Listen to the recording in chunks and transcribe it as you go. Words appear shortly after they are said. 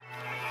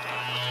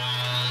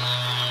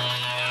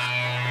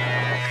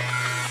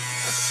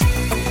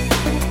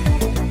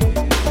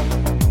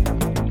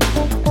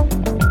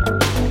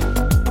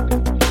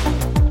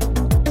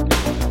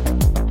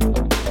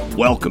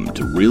Welcome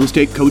to Real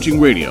Estate Coaching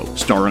Radio,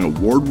 starring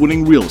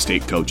award-winning real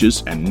estate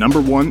coaches and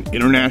 #1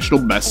 international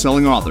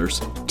best-selling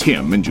authors,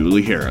 Tim and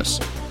Julie Harris.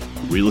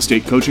 Real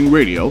Estate Coaching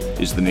Radio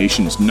is the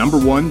nation's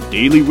 #1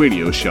 daily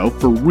radio show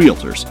for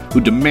realtors who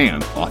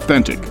demand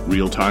authentic,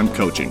 real-time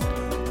coaching.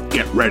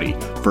 Get ready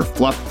for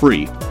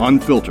fluff-free,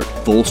 unfiltered,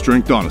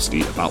 full-strength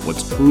honesty about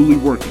what's truly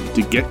working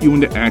to get you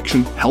into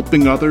action,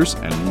 helping others,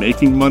 and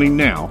making money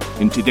now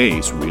in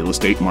today's real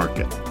estate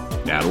market.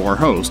 Now to our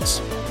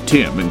hosts,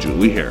 Tim and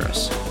Julie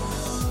Harris.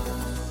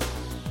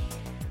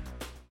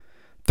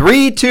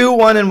 3, 2,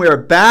 1, and we're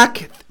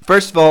back.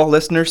 First of all,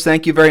 listeners,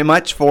 thank you very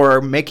much for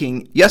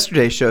making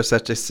yesterday's show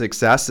such a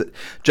success.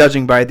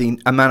 Judging by the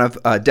amount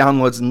of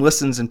downloads and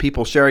listens and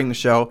people sharing the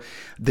show,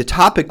 the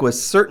topic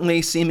was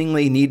certainly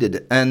seemingly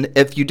needed. And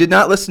if you did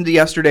not listen to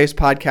yesterday's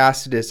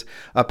podcast, it is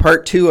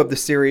part 2 of the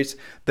series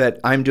that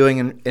I'm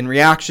doing in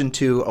reaction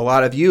to a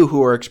lot of you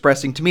who are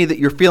expressing to me that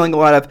you're feeling a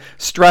lot of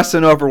stress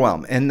and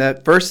overwhelm. And the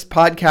first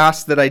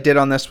podcast that I did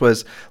on this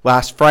was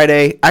last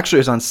Friday. Actually,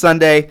 it was on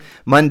Sunday,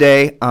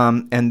 Monday,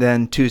 and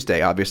then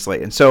Tuesday,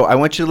 obviously. And so I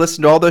want you to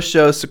listen to all those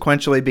shows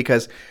sequentially,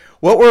 because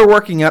what we're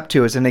working up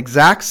to is an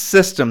exact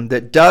system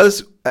that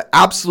does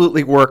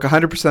absolutely work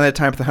 100% of the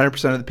time with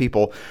 100% of the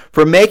people,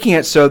 for making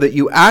it so that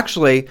you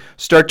actually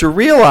start to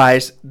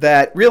realize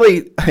that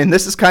really, and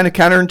this is kind of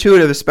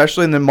counterintuitive,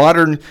 especially in the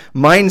modern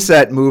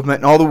mindset movement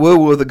and all the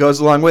woo-woo that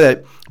goes along with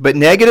it, but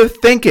negative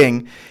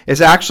thinking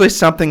is actually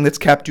something that's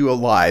kept you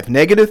alive.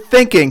 Negative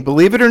thinking,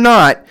 believe it or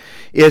not,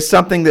 is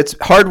something that's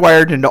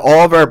hardwired into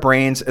all of our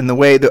brains, and the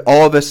way that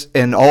all of us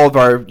and all of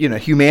our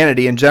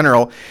humanity in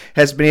general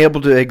has been able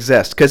to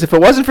exist. Because if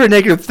it wasn't for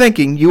negative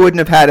thinking, you wouldn't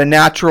have had a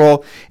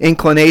natural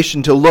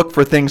inclination to look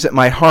for things that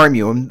might harm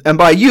you. And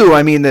by you,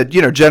 I mean the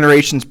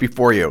generations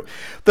before you.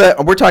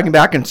 We're talking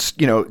back and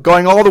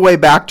going all the way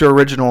back to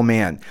original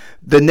man.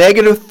 The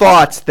negative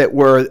thoughts that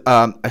were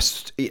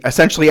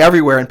essentially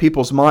everywhere in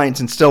people's minds,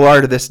 and still are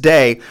to this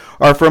day,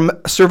 are from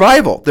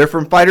survival. They're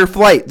from fight or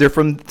flight. They're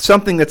from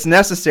something that's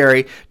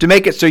necessary to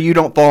make it so you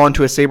don't fall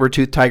into a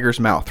saber-toothed tiger's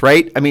mouth,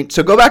 right? I mean,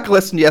 so go back and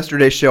listen to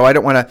yesterday's show. I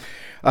don't want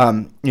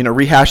to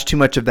rehash too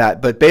much of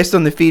that, but based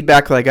on the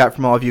feedback that I got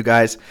from all of you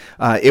guys,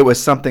 it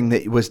was something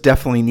that was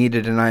definitely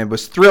needed, and I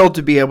was thrilled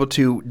to be able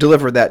to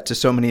deliver that to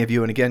so many of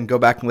you. And again, go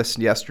back and listen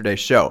to yesterday's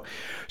show.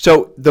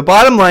 So the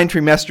bottom line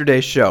from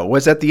yesterday's show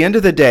was, at the end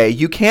of the day,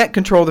 you can't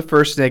control the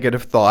first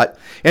negative thought,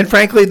 and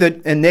frankly,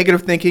 and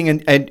negative thinking,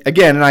 and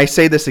again, and I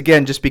say this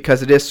again just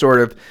because it is sort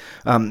of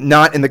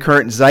not in the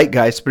current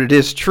zeitgeist, but it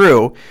is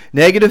true.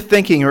 Negative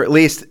thinking, or at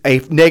least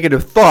a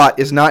negative thought,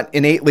 is not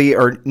innately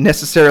or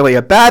necessarily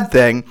a bad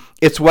thing.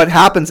 It's what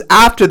happens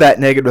after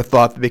that negative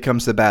thought that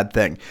becomes the bad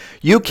thing.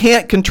 You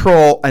can't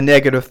control a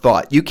negative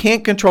thought. You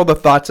can't control the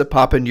thoughts that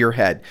pop into your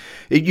head.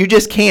 You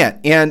just can't.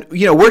 And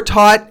we're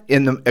taught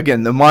in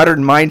the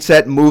modern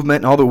mindset movement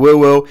and all the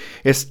woo-woo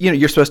is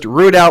you're supposed to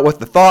root out what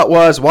the thought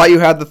was, why you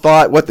had the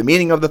thought, what the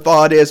meaning of the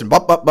thought is,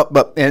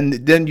 and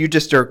then you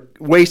just are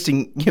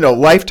wasting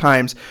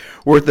lifetimes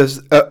worth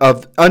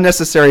of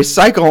unnecessary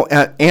cycle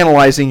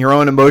analyzing your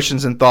own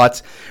emotions and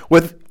thoughts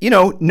with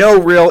no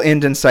real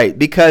end in sight.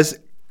 Because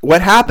what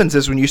happens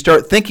is, when you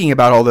start thinking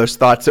about all those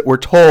thoughts that we're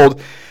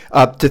told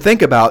to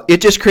think about,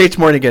 it just creates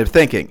more negative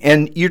thinking.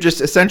 And you're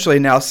just essentially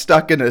now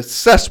stuck in a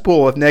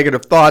cesspool of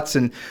negative thoughts,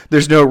 and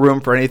there's no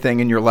room for anything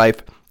in your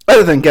life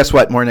other than, guess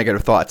what, more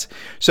negative thoughts.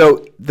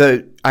 So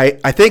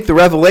I think the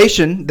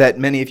revelation that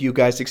many of you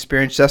guys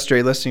experienced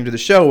yesterday listening to the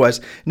show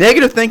was,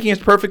 negative thinking is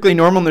perfectly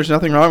normal and there's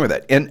nothing wrong with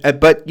it.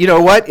 But you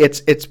know what?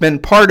 It's been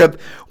part of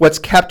what's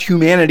kept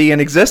humanity in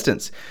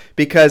existence.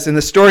 Because in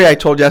the story I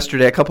told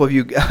yesterday, a couple of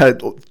you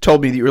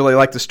told me that you really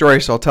liked the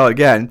story, so I'll tell it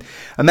again.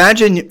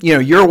 Imagine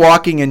you're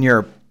walking in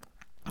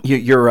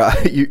you're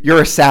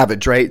a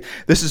savage, right?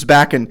 This is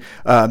back in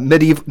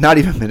medieval, not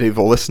even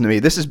medieval, listen to me.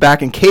 This is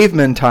back in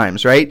caveman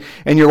times, right?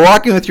 And you're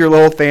walking with your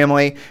little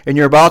family, and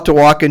you're about to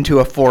walk into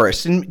a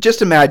forest. And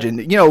just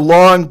imagine,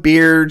 long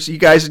beards, you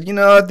guys,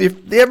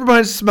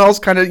 everyone smells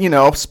kind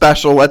of,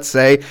 special, let's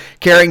say,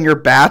 carrying your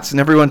bats, and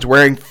everyone's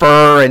wearing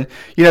fur, and,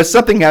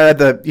 something out of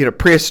the,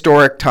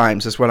 prehistoric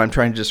times is what I'm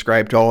trying to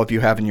describe to all of you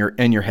have in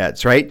your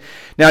heads, right?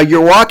 Now,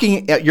 you're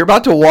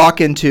about to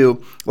walk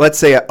into, let's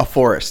say, a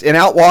forest, and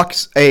out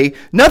walks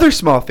another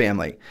small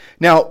family.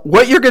 Now,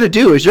 what you're going to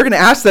do is you're going to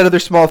ask that other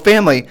small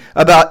family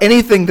about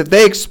anything that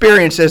they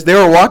experienced as they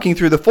were walking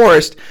through the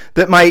forest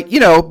that might,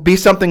 be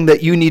something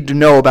that you need to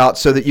know about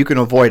so that you can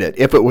avoid it,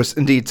 if it was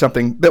indeed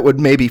something that would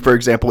maybe, for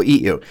example,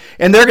 eat you.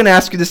 And they're going to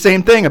ask you the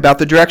same thing about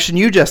the direction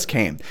you just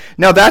came.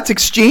 Now, that's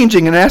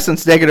exchanging, in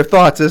essence, negative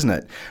thoughts, isn't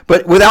it?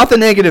 But without the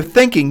negative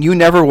thinking, you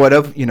never would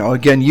have,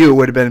 again, you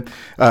would have been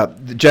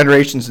the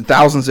generations and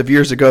thousands of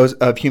years ago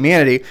of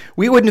humanity.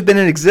 We wouldn't have been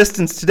in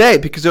existence today,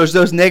 because there was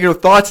those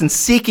negative thoughts and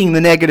seeking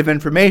the negative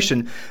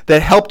information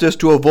that helped us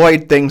to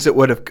avoid things that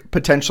would have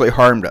potentially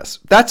harmed us.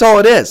 That's all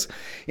it is.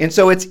 And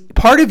so it's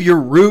part of your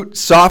root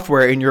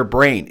software in your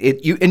brain.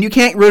 And you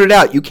can't root it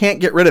out. You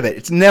can't get rid of it.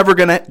 It's never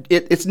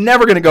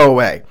gonna go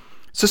away.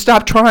 So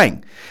stop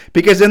trying,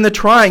 because in the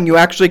trying, you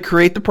actually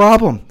create the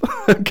problem.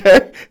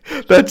 Okay?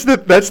 That's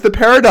the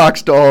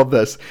paradox to all of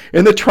this.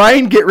 In the try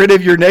and get rid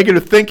of your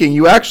negative thinking,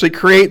 you actually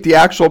create the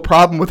actual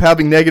problem with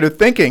having negative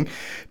thinking,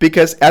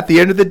 because at the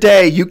end of the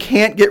day, you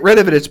can't get rid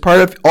of it. It's part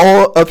of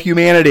all of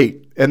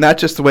humanity, and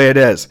that's just the way it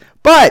is.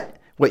 But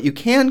what you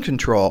can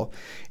control,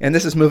 and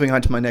this is moving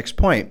on to my next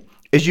point,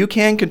 is you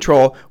can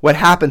control what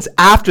happens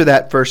after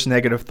that first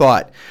negative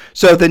thought.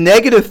 So the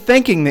negative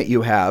thinking that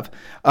you have,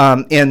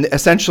 and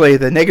essentially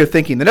the negative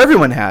thinking that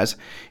everyone has,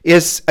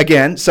 is,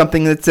 again,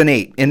 something that's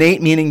innate.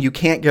 Innate meaning you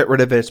can't get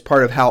rid of it. It's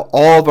part of how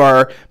all of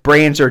our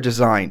brains are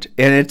designed,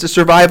 and it's a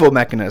survival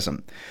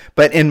mechanism.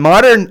 But in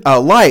modern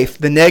life,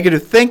 the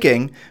negative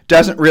thinking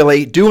doesn't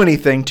really do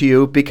anything to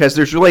you, because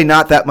there's really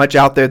not that much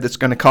out there that's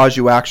going to cause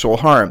you actual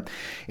harm.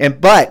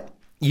 But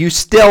you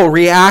still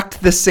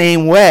react the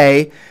same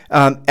way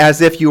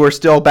as if you were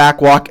still about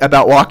to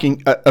walk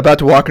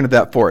into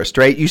that forest,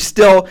 right?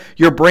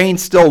 Your brain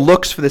still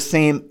looks for the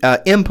same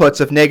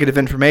inputs of negative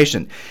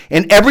information,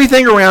 and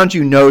everything around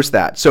you knows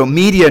that. So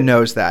media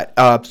knows that,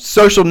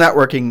 social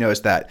networking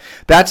knows that.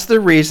 That's the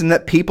reason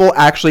that people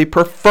actually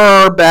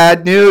prefer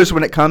bad news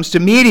when it comes to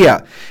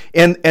media,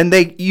 and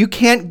you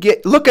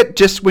can't look at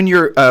just when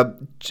you're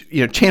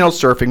channel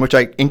surfing, which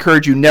I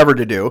encourage you never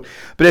to do.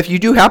 But if you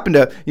do happen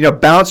to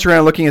bounce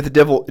around looking at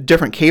the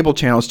different cable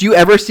channels, do you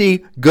ever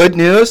see good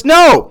news?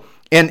 No.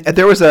 And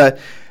there was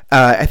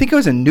I think it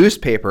was a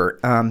newspaper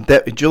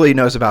that Julie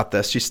knows about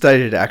this. She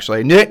studied it,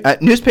 actually. A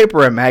newspaper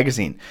or a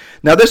magazine.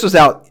 Now, this was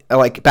out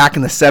like back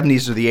in the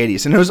 70s or the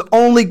 80s, and it was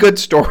only good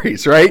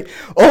stories, right?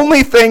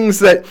 Only things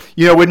that,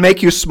 would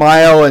make you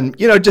smile and,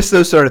 just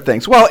those sort of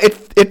things. Well,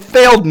 it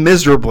failed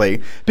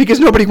miserably because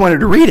nobody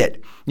wanted to read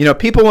it.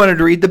 People wanted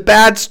to read the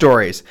bad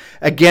stories.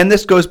 Again,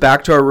 this goes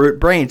back to our root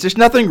brains. There's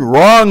nothing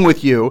wrong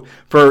with you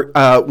for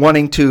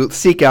wanting to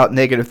seek out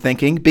negative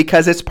thinking,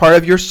 because it's part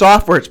of your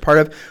software. It's part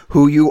of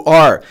who you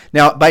are.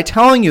 Now, by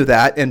telling you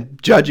that,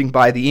 and judging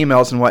by the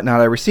emails and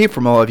whatnot I received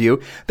from all of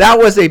you, that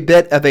was a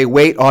bit of a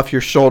weight off your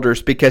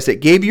shoulders, because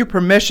it gave you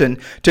permission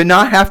to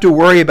not have to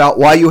worry about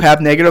why you have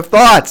negative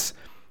thoughts.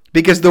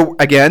 Because, the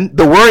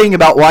worrying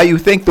about why you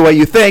think the way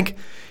you think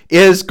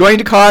is going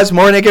to cause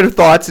more negative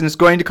thoughts, and it's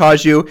going to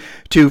cause you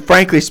to,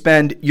 frankly,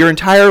 spend your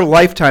entire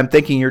lifetime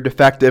thinking you're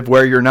defective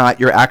where you're not.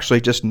 You're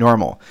actually just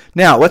normal.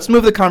 Now, let's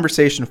move the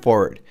conversation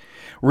forward.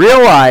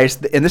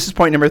 Realize, and this is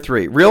point number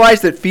 3,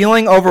 realize that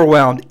feeling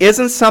overwhelmed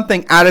isn't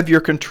something out of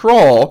your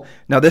control.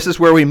 Now, this is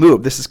where we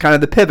move. This is kind of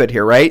the pivot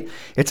here, right?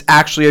 It's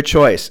actually a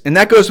choice. And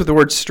that goes with the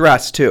word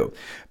stress, too.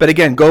 But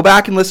again, go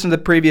back and listen to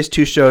the previous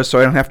 2 shows so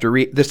I don't have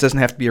to this doesn't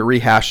have to be a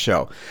rehash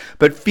show.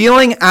 But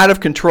feeling out of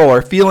control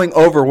or feeling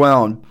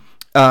overwhelmed,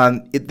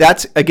 the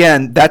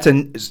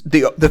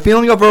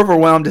feeling of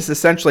overwhelmed is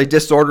essentially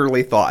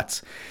disorderly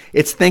thoughts.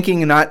 It's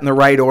thinking not in the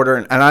right order,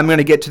 and I'm going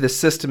to get to the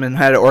system and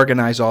how to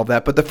organize all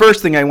that. But the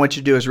first thing I want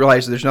you to do is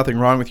realize that there's nothing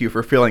wrong with you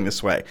for feeling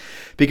this way.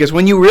 Because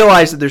when you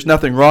realize that there's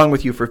nothing wrong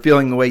with you for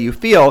feeling the way you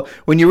feel,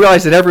 when you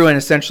realize that everyone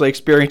essentially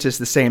experiences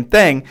the same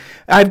thing,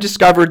 I've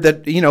discovered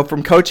that,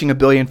 from coaching a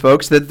billion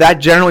folks, that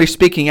generally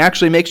speaking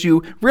actually makes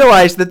you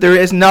realize that there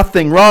is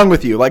nothing wrong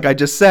with you, like I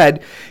just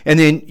said, and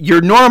then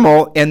you're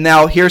normal, and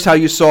now here's how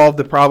you solve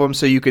the problem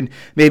so you can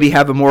maybe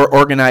have a more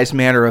organized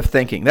manner of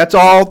thinking. That's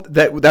all.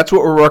 That's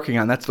what we're working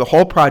on. That's the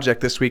whole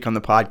project this week on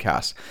the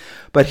podcast.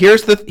 But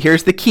here's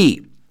the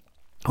key.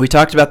 We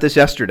talked about this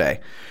yesterday.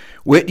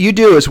 What you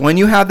do is when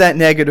you have that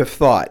negative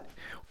thought,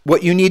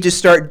 what you need to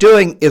start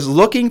doing is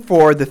looking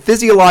for the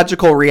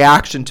physiological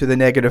reaction to the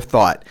negative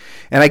thought.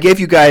 And I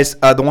gave you guys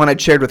the one I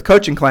shared with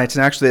coaching clients,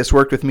 and actually this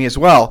worked with me as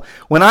well.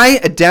 When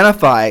I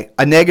identify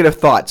a negative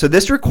thought, so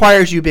this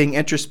requires you being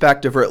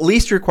introspective, or at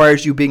least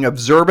requires you being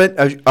observant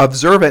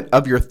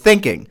of your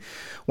thinking.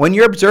 When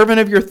you're observant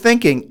of your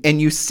thinking and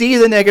you see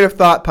the negative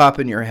thought pop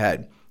in your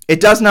head,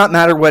 it does not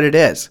matter what it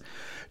is.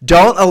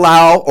 Don't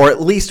allow, or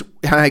at least,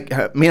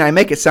 I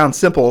make it sound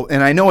simple,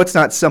 and I know it's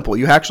not simple.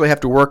 You actually have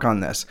to work on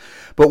this.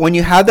 But when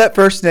you have that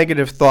first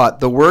negative thought,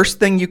 the worst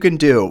thing you can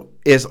do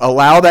is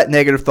allow that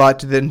negative thought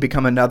to then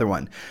become another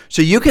one.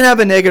 So you can have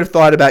a negative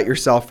thought about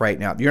yourself right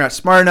now. You're not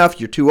smart enough,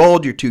 you're too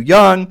old, you're too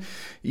young,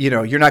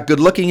 you're not good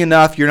looking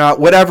enough, you're not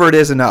whatever it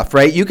is enough,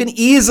 right? You can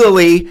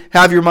easily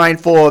have your mind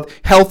full of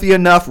healthy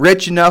enough,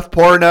 rich enough,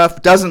 poor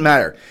enough, doesn't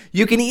matter.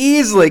 You can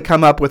easily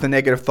come up with a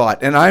negative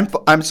thought. And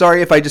I'm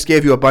sorry if I just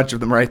gave you a bunch of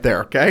them right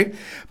there, okay?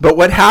 But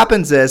what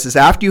happens is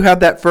after you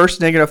have that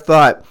first negative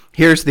thought,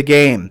 here's the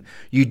game.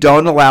 You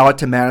don't allow it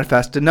to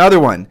manifest another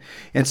one.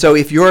 And so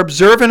if you're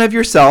observant of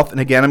yourself, and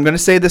again, I'm going to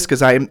say this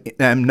because I'm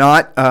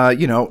not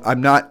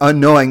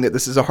unknowing that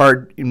this is a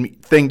hard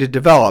thing to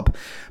develop,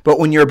 but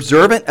when you're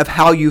observant of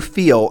how you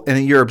feel,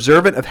 and you're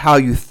observant of how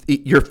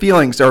your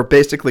feelings are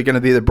basically going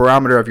to be the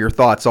barometer of your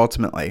thoughts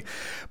ultimately.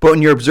 But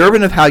when you're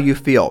observant of how you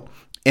feel,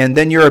 and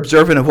then you're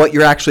observant of what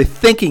you're actually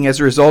thinking as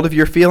a result of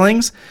your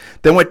feelings,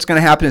 then what's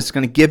going to happen is it's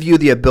going to give you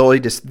the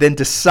ability to then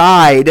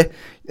decide.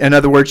 In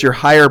other words, your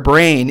higher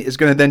brain is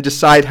going to then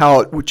decide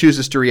how it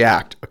chooses to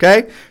react.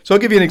 Okay? So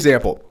I'll give you an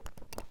example.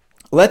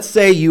 let's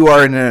say you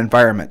are in an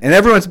environment, and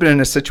everyone's been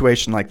in a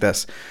situation like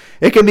this.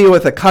 It can be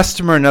with a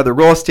customer, another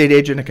real estate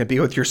agent. It can be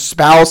with your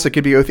spouse. It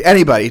could be with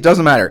anybody. It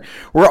doesn't matter.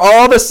 Where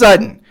all of a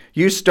sudden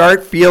you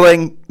start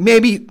feeling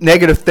maybe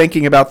negative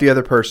thinking about the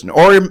other person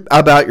or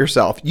about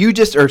yourself. You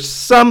just are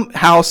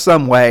somehow,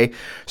 some way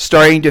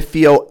starting to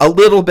feel a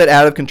little bit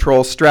out of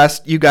control,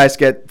 stressed. You guys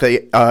get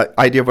the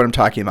idea of what I'm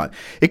talking about.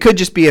 It could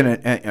just be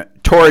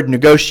toward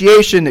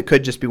negotiation. It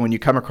could just be when you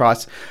come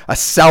across a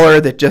seller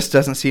that just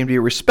doesn't seem to be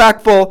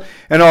respectful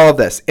and all of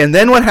this. And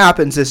then what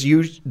happens is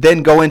you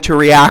then go into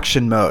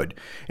reaction mode.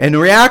 And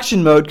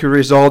reaction mode could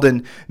result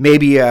in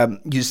maybe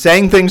you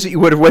saying things that you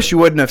would have wished you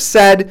wouldn't have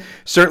said,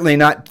 certainly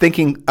not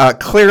thinking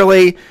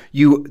clearly.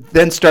 You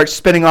then start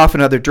spinning off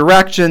in other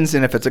directions.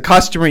 And if it's a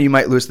customer, you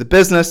might lose the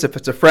business. If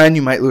it's a friend,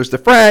 you might lose the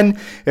friend.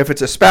 If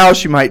it's a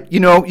spouse, you might,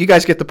 you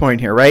guys get the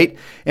point here, right?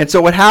 And so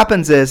what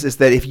happens is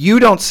that if you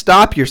don't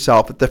stop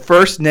yourself at the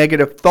first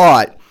negative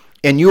thought,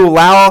 and you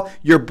allow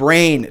your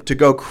brain to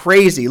go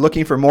crazy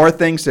looking for more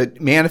things to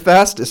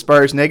manifest as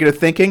far as negative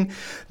thinking,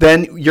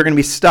 then you're going to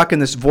be stuck in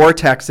this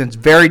vortex, and it's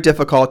very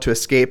difficult to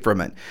escape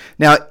from it.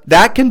 Now,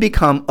 that can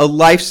become a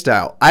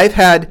lifestyle. I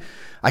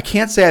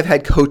can't say I've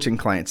had coaching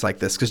clients like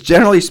this, because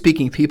generally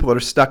speaking, people that are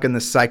stuck in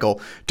this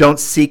cycle don't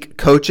seek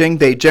coaching.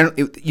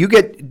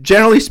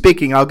 Generally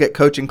speaking, I'll get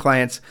coaching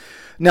clients.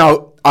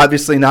 Now,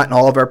 obviously not in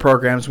all of our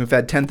programs. We've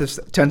had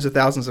tens of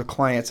thousands of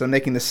clients. I'm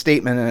making this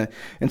statement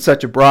in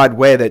such a broad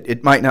way that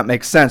it might not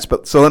make sense.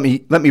 But so let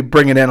me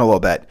bring it in a little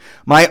bit.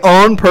 My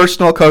own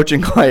personal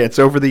coaching clients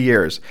over the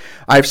years,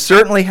 I've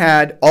certainly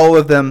had all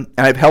of them,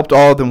 and I've helped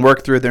all of them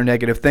work through their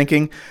negative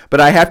thinking.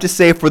 But I have to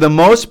say, for the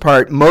most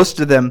part, most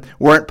of them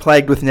weren't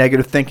plagued with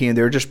negative thinking.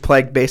 They were just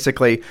plagued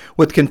basically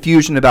with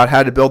confusion about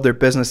how to build their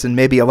business and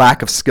maybe a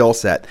lack of skill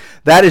set.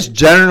 That is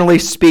generally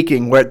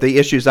speaking what the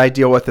issues I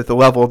deal with at the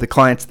level of the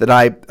clients that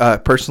I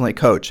personally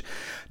coach.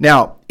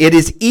 Now, it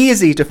is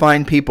easy to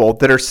find people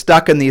that are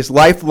stuck in these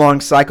lifelong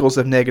cycles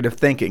of negative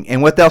thinking.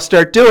 And what they'll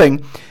start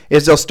doing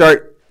is they'll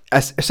start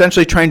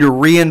essentially trying to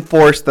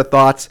reinforce the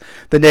thoughts,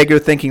 the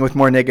negative thinking with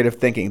more negative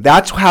thinking.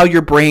 That's how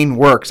your brain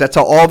works. That's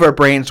how all of our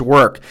brains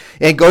work.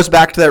 And it goes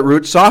back to that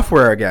root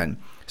software again.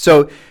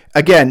 So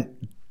again,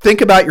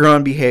 think about your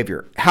own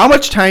behavior. How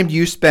much time do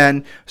you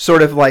spend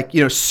sort of like,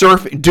 doom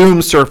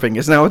surfing?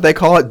 Isn't that what they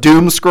call it?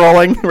 Doom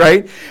scrolling,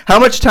 right? How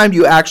much time do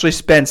you actually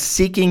spend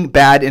seeking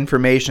bad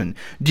information?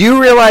 Do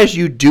you realize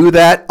you do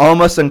that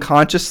almost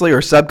unconsciously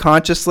or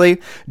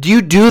subconsciously? Do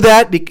you do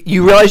that?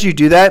 You realize you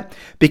do that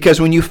because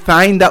when you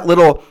find that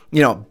little,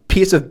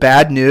 piece of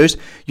bad news,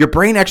 your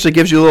brain actually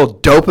gives you a little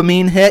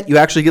dopamine hit.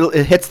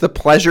 It hits the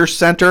pleasure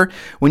center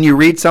when you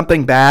read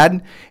something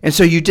bad. And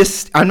so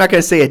I'm not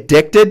going to say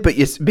addicted, but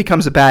it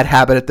becomes a bad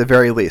habit at the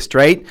very least,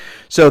 right?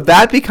 So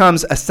that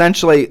becomes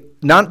essentially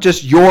not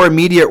just your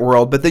immediate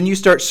world, but then you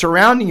start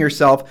surrounding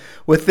yourself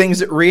with things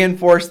that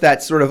reinforce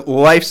that sort of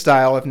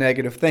lifestyle of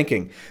negative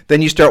thinking.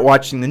 Then you start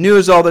watching the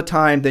news all the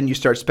time. Then you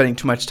start spending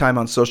too much time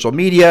on social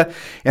media.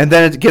 And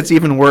then it gets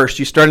even worse.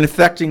 You start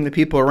infecting the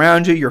people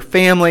around you, your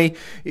family,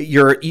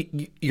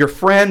 your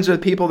friends, or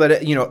the people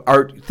that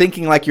are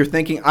thinking like you're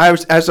thinking.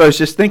 As I was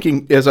just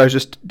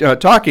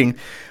talking,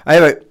 I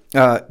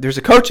have there's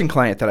a coaching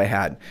client that I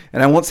had,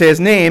 and I won't say his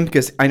name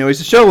because I know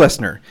he's a show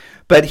listener.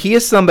 But he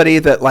is somebody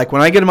that, like,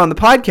 when I get him on the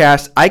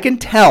podcast, I can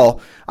tell,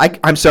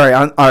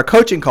 on our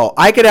coaching call,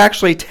 I could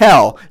actually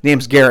tell,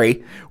 name's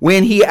Gary,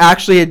 when he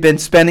actually had been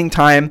spending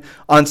time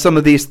on some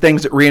of these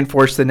things that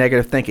reinforce the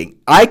negative thinking.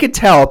 I could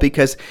tell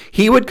because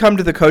he would come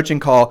to the coaching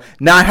call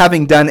not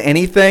having done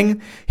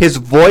anything. His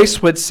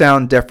voice would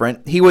sound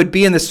different. He would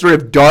be in this sort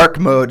of dark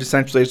mode,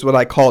 essentially is what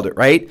I called it,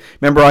 right?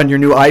 Remember on your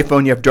new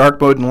iPhone, you have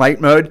dark mode and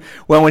light mode?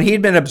 Well, when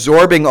he'd been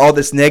absorbing all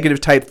this negative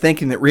type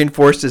thinking that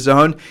reinforced his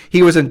own,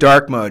 he was in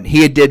dark mode.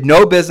 He did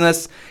no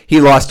business.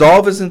 He lost all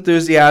of his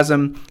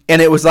enthusiasm,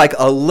 and it was like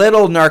a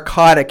little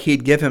narcotic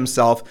he'd give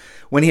himself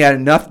when he had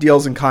enough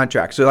deals and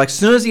contracts. So like as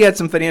soon as he had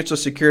some financial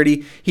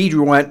security, he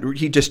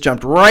just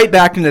jumped right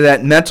back into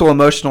that mental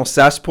emotional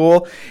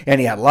cesspool, and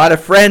he had a lot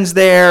of friends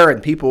there,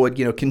 and people would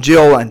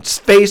congeal on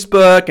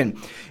Facebook, and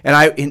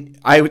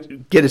I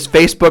would get his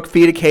Facebook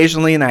feed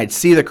occasionally, and I'd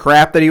see the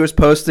crap that he was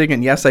posting,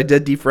 and yes, I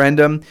did defriend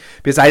him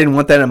because I didn't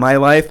want that in my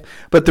life.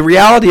 But the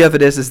reality of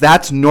it is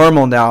that's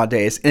normal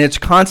nowadays, and it's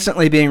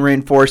constantly being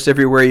reinforced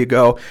everywhere you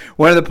go.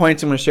 One of the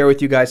points I'm going to share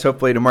with you guys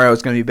hopefully tomorrow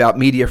is going to be about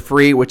media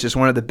free, which is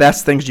one of the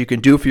best things you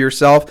can do for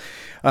yourself.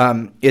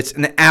 It's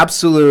an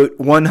absolute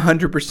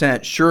 100%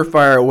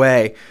 surefire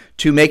way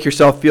to make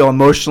yourself feel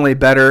emotionally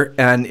better,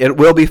 and it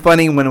will be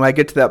funny when I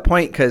get to that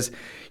point because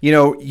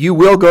you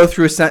will go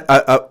through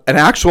an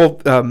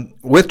actual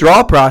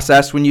withdrawal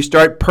process when you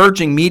start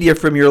purging media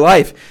from your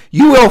life.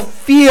 You will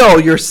feel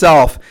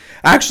yourself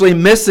actually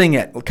missing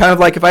it. Kind of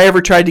like if I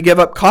ever tried to give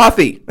up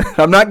coffee.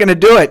 I'm not going to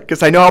do it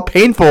because I know how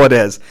painful it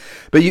is.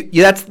 But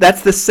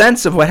that's the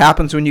sense of what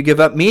happens when you give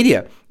up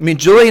media. I mean,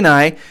 Julie and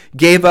I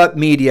gave up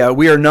media.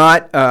 We are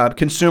not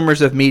consumers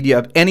of media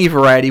of any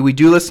variety. We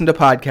do listen to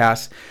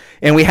podcasts.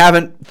 And we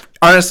haven't,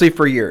 honestly,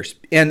 for years.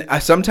 And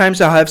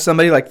sometimes I'll have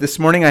somebody, like this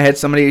morning, I had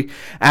somebody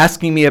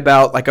asking me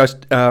about, like I was,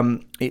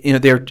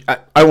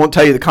 I won't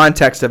tell you the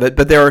context of it,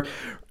 but they were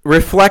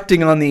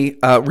reflecting on the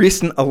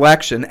recent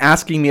election,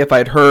 asking me if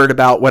I'd heard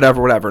about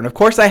whatever. And of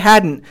course I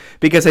hadn't,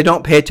 because I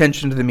don't pay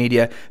attention to the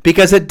media,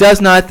 because it does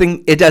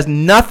nothing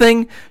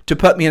to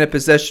put me in a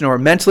position, or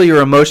mentally or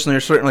emotionally or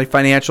certainly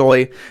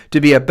financially, to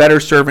be a better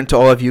servant to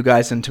all of you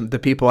guys and to the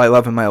people I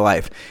love in my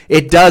life.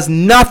 It does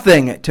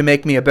nothing to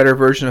make me a better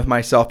version of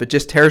myself. It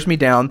just tears me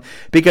down,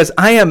 because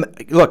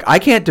I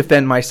can't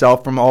defend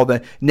myself from all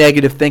the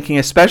negative thinking,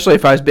 especially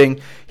if I was being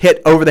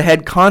hit over the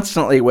head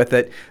constantly with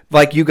it,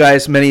 like you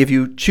guys, many of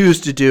you,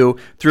 choose to do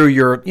through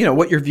your,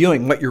 what you're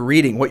viewing, what you're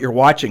reading, what you're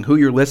watching, who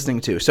you're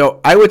listening to. So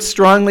I would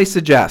strongly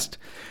suggest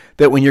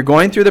that when you're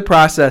going through the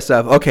process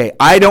of, okay,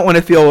 I don't want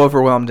to feel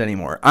overwhelmed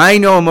anymore. I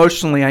know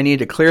emotionally I need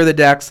to clear the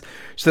decks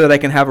so that I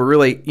can have a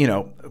really,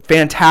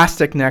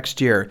 fantastic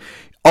next year.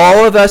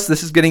 All of us,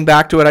 this is getting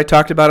back to what I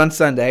talked about on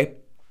Sunday,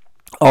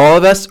 all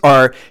of us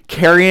are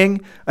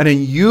carrying an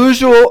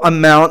unusual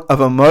amount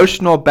of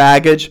emotional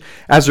baggage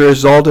as a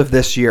result of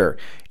this year.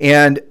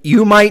 And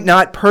you might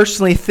not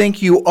personally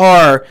think you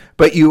are,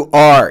 but you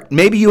are.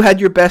 Maybe you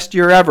had your best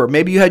year ever.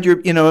 Maybe you had your,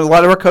 a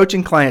lot of our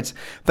coaching clients,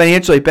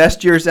 financially,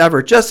 best years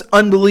ever. Just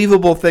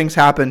unbelievable things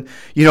happen.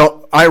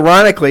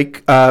 Ironically,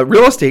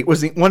 real estate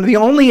was one of the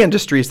only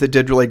industries that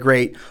did really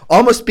great,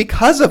 almost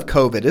because of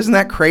COVID. Isn't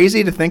that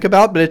crazy to think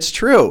about? But it's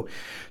true.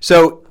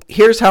 So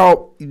here's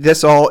how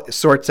this all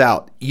sorts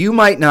out. You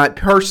might not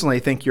personally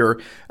think you've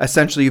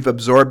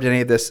absorbed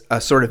any of this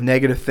sort of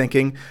negative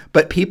thinking,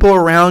 but people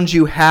around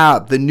you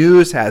have, the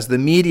news has, the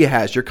media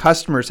has, your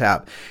customers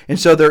have. And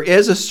so there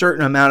is a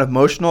certain amount of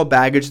emotional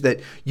baggage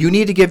that you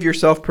need to give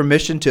yourself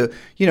permission to,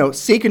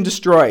 seek and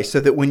destroy, so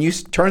that when you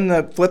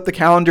flip the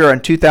calendar on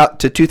to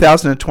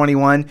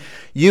 2021,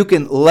 you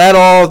can let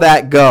all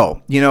that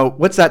go.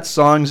 What's that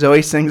song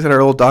Zoe sings that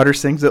our old daughter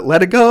sings? It,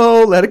 let it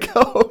go, let it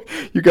go.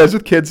 You guys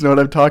with kids know what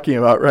I'm talking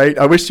about, right?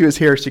 I wish she was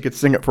here. She could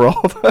sing it for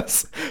all of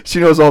us. She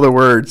knows all the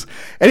words.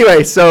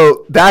 Anyway,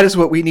 so that is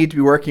what we need to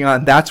be working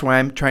on. That's why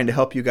I'm trying to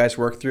help you guys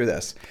work through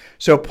this.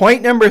 So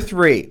point number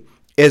 3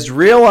 is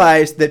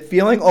realize that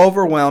feeling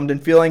overwhelmed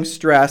and feeling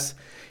stress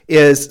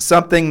is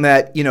something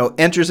that,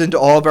 enters into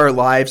all of our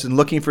lives, and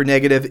looking for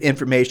negative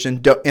information.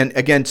 And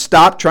again,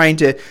 stop trying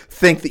to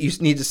think that you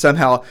need to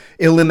somehow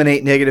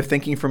eliminate negative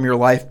thinking from your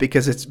life,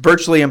 because it's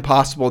virtually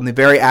impossible. And the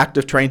very act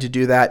of trying to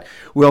do that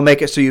will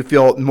make it so you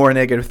feel more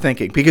negative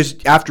thinking.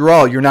 Because after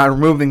all, you're not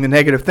removing the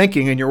negative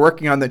thinking, and you're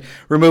working on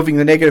removing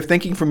the negative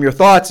thinking from your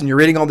thoughts, and you're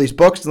reading all these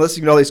books and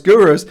listening to all these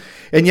gurus,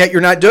 and yet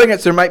you're not doing it.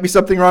 So there might be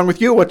something wrong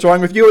with you. What's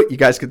wrong with you? You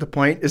guys get the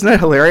point. Isn't that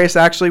hilarious,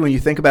 actually, when you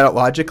think about it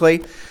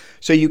logically?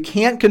 So you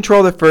can't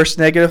control the first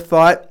negative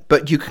thought,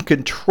 but you can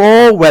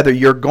control whether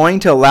you're going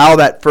to allow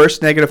that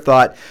first negative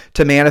thought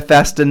to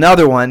manifest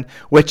another one,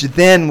 which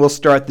then will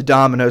start the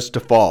dominoes to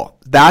fall.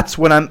 That's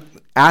what I'm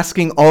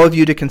asking all of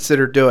you to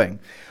consider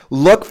doing.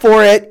 Look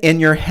for it in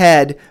your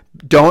head.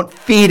 Don't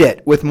feed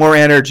it with more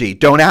energy.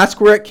 Don't ask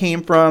where it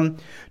came from.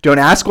 Don't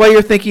ask why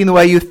you're thinking the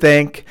way you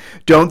think.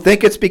 Don't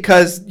think it's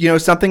because,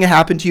 something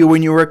happened to you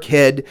when you were a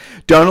kid.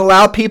 Don't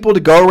allow people to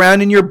go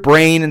around in your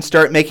brain and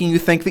start making you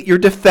think that you're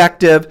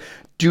defective.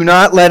 Do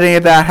not let any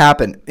of that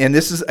happen. And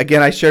this is,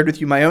 again, I shared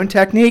with you my own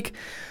technique.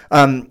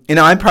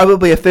 I'm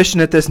probably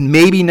efficient at this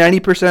maybe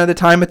 90% of the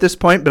time at this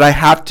point, but I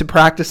have to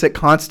practice it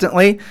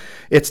constantly.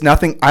 It's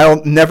nothing,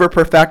 I'll never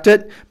perfect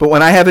it. But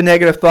when I have a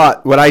negative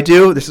thought, what I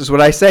do, this is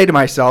what I say to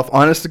myself,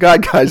 honest to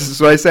God, guys, this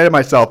is what I say to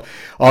myself.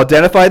 I'll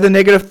identify the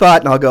negative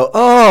thought and I'll go,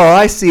 oh,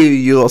 I see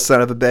you little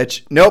son of a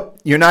bitch. Nope,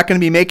 you're not going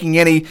to be making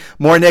any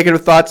more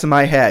negative thoughts in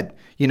my head.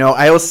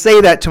 I will say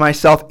that to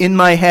myself in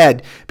my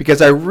head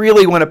because I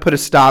really want to put a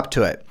stop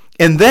to it.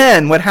 And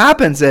then what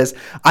happens is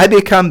I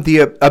become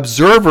the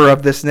observer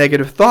of this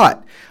negative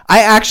thought.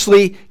 I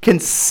actually can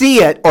see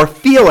it or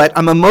feel it.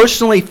 I'm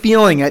emotionally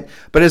feeling it,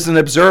 but as an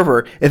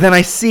observer. And then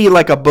I see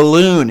like a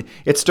balloon.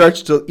 It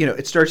starts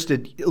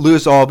to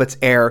lose all of its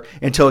air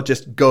until it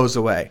just goes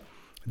away.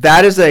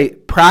 That is a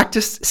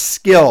practiced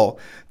skill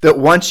that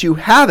once you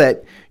have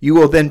it, you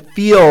will then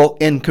feel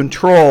in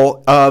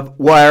control of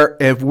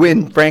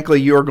when, frankly,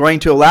 you are going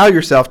to allow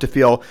yourself to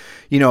feel,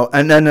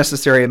 an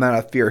unnecessary amount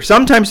of fear.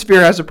 Sometimes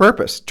fear has a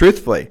purpose,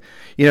 truthfully.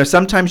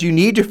 Sometimes you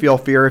need to feel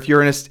fear if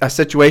you're in a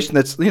situation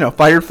that's,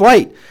 fight or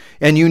flight.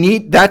 And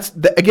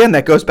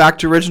that goes back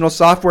to original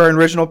software and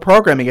original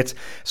programming. It's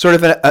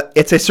sort of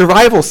it's a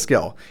survival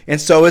skill.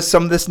 And so is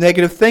some of this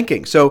negative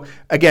thinking. So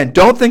again,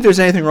 don't think there's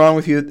anything wrong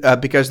with you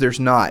because there's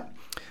not.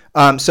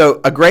 So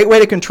a great way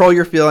to control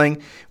your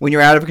feeling when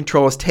you're out of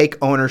control is take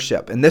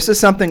ownership. And this is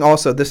something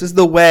also, this is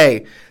the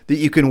way that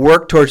you can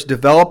work towards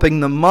developing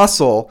the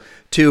muscle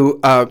to,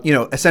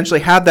 essentially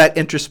have that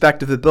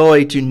introspective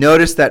ability to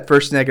notice that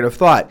first negative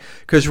thought.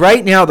 Because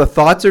right now the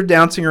thoughts are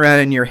bouncing around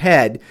in your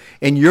head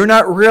and you're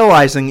not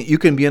realizing that you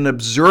can be an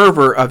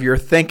observer of your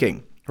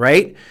thinking,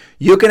 right?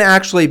 You can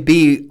actually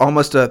be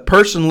almost a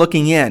person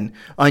looking in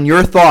on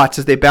your thoughts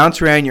as they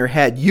bounce around your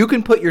head. You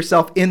can put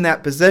yourself in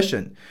that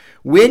position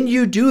When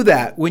you do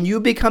that, when you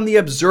become the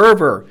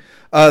observer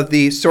of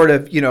the sort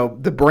of,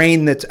 the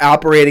brain that's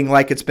operating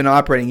like it's been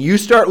operating, you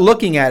start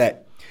looking at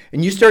it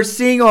and you start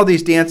seeing all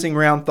these dancing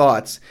around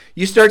thoughts.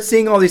 You start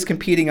seeing all these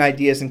competing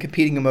ideas and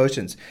competing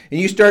emotions, and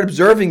you start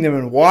observing them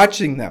and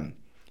watching them.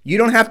 You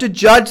don't have to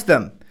judge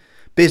them,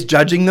 because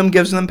judging them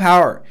gives them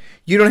power.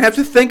 You don't have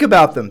to think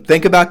about them.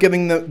 Think about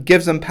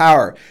gives them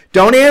power.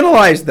 Don't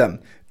analyze them.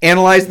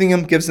 Analyzing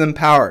them gives them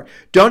power.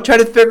 Don't try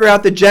to figure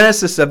out the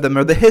genesis of them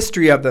or the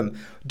history of them.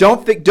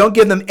 Don't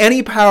give them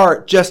any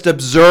power. Just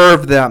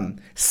observe them.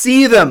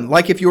 See them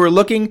like if you were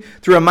looking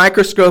through a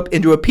microscope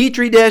into a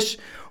petri dish,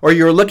 or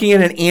you're looking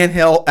at an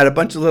anthill at a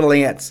bunch of little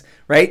ants,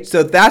 right?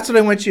 So that's what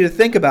I want you to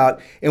think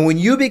about. And when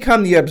you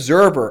become the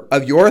observer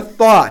of your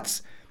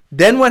thoughts,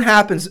 then what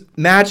happens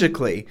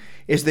magically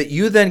is that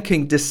you then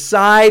can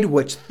decide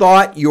which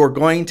thought you're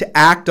going to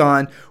act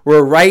on,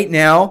 where right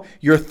now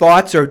your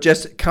thoughts are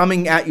just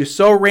coming at you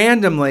so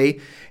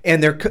randomly,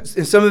 and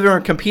some of them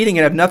are competing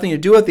and have nothing to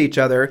do with each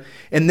other.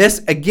 And this,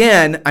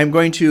 again, I'm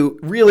going to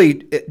really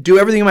do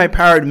everything in my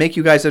power to make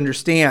you guys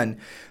understand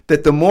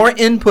that the more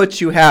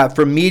inputs you have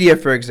from media,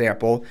 for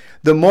example,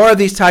 the more of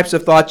these types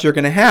of thoughts you're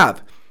going to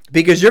have.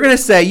 Because you're going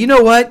to say, you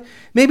know what,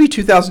 maybe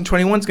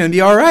 2021 is going to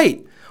be all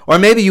right. Or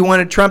maybe you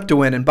wanted Trump to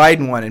win and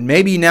Biden won, and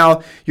maybe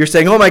now you're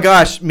saying, oh my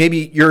gosh,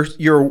 maybe your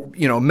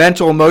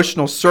mental,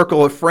 emotional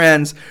circle of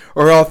friends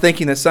are all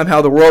thinking that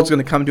somehow the world's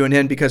going to come to an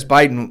end because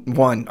Biden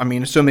won. I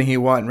mean, assuming he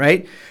won,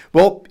 right?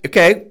 Well,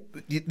 okay,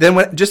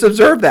 then just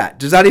observe that.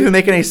 Does that even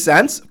make any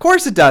sense? Of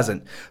course it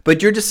doesn't.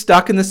 But you're just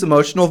stuck in this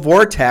emotional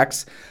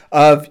vortex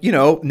of,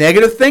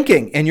 negative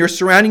thinking, and you're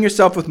surrounding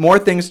yourself with more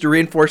things to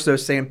reinforce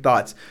those same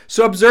thoughts.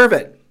 So observe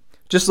it.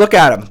 Just look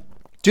at them.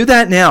 Do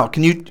that now.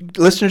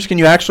 Listeners, can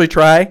you actually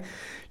try?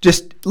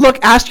 Just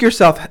ask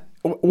yourself,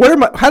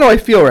 how do I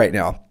feel right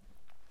now?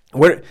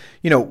 What are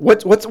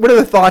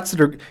the thoughts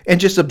and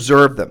just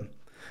observe them.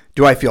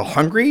 Do I feel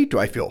hungry? Do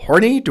I feel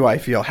horny? Do I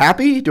feel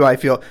happy?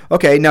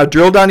 Okay, now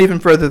drill down even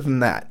further than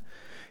that.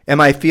 Am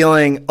I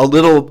feeling a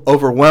little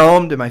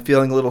overwhelmed? Am I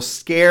feeling a little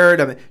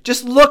scared?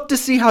 Just look to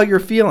see how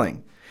you're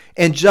feeling.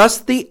 And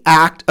just the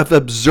act of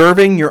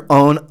observing your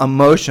own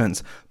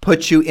emotions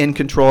puts you in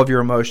control of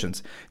your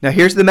emotions. Now,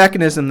 here's the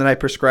mechanism that I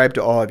prescribe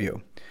to all of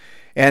you.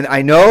 And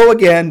I know,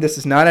 again, this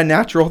is not a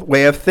natural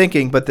way of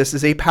thinking, but this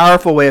is a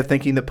powerful way of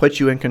thinking that puts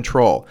you in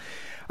control.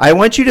 I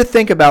want you to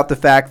think about the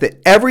fact that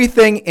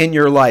everything in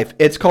your life,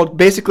 it's called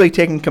basically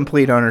taking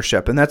complete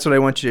ownership. And that's what I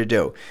want you to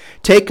do.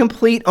 Take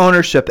complete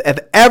ownership of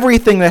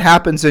everything that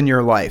happens in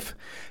your life.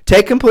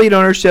 Take complete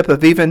ownership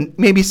of even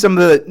maybe some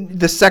of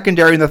the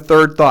secondary and the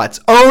third thoughts.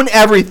 Own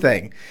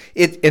everything.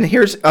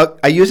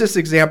 I use this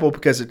example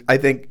because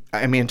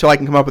until I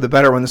can come up with a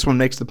better one, this one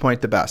makes the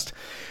point the best.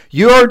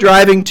 You are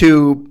driving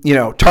to,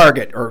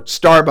 Target or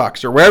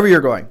Starbucks or wherever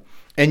you're going,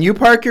 and you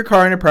park your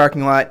car in a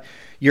parking lot.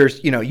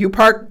 You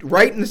parked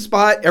right in the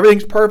spot.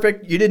 Everything's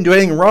perfect. You didn't do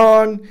anything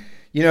wrong.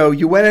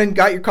 You went in,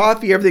 got your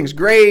coffee. Everything's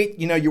great.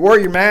 You wore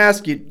your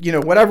mask.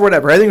 Whatever.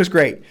 Everything was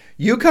great.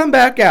 You come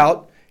back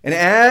out. And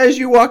as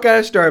you walk out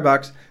of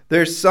Starbucks,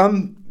 there's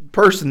some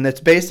person that's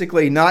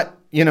basically not,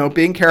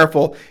 being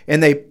careful,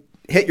 and they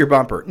hit your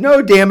bumper.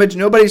 No damage,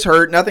 nobody's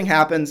hurt, nothing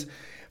happens.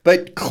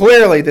 But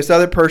clearly this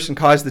other person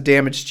caused the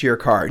damage to your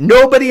car.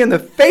 Nobody in the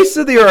face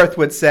of the earth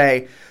would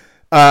say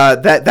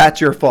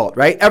that's your fault,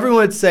 right? Everyone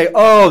would say,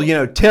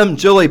 oh, Tim,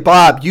 Julie,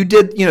 Bob, you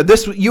did,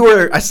 this. You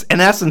were, in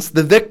essence,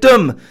 the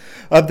victim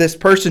of this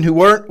person who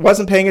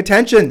wasn't paying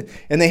attention,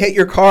 and they hit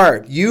your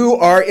car. You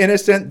are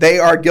innocent. They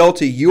are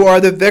guilty. You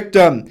are the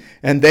victim,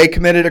 and they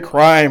committed a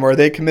crime, or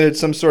they committed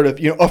some sort of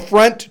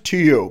affront to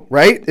you,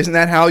 right? Isn't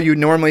that how you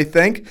normally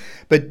think?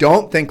 But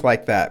don't think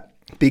like that,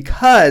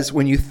 because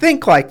when you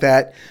think like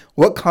that,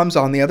 what comes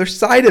on the other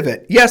side of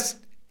it? Yes,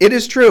 it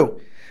is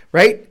true,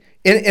 right?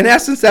 In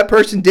essence, that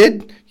person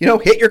did,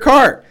 hit your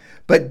car.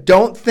 But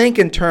don't think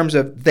in terms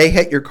of they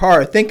hit your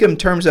car. Think in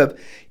terms of,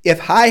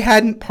 if I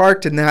hadn't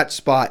parked in that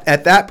spot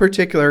at that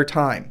particular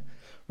time,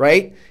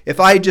 right? If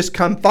I had just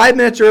come 5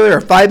 minutes earlier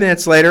or 5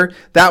 minutes later,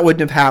 that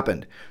wouldn't have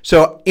happened.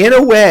 So in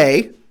a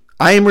way,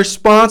 I am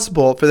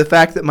responsible for the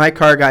fact that my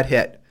car got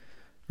hit,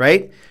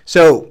 right?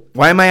 So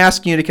why am I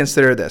asking you to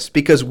consider this?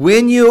 Because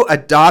when you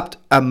adopt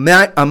a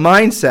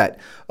mindset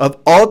of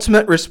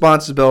ultimate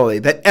responsibility,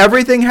 that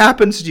everything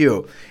happens to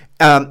you,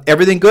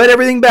 everything good,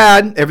 everything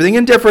bad, everything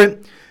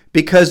indifferent,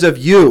 because of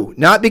you,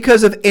 not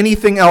because of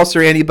anything else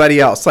or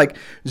anybody else. Like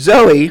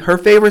Zoe, her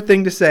favorite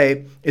thing to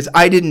say is,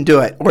 I didn't do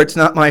it, or it's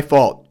not my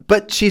fault.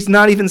 But she's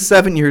not even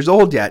 7 years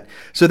old yet.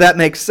 So that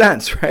makes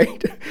sense,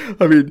 right?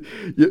 I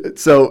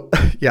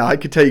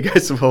could tell you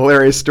guys some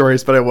hilarious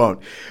stories, but I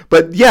won't.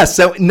 But yes,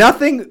 so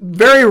nothing,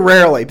 very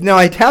rarely. Now,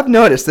 I have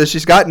noticed that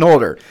she's gotten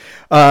older.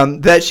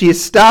 that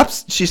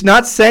she's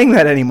not saying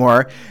that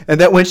anymore, and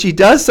that when she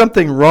does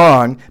something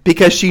wrong,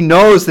 because she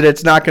knows that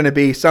it's not going to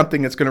be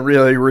something that's going to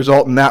really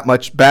result in that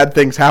much bad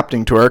things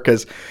happening to her,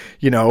 because,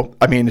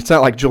 it's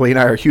not like Julie and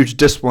I are huge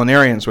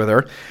disciplinarians with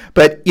her,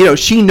 but,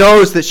 she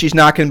knows that she's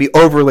not going to be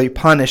overly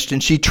punished,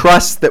 and she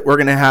trusts that we're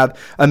going to have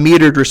a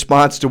metered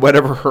response to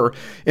whatever her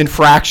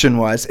infraction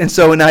was. And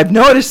so, and I've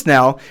noticed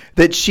now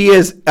that she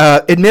is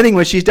admitting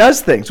when she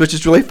does things, which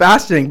is really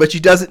fascinating, but she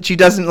does it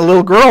in a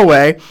little girl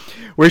way,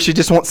 where she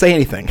just won't say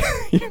anything.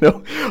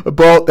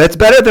 But that's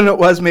better than it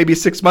was maybe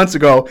 6 months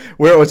ago,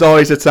 where it was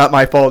always, it's not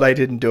my fault, I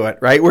didn't do it,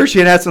 right? Where she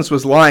in essence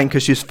was lying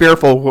because she's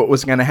fearful of what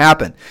was going to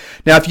happen.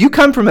 Now, if you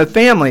come from a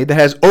family that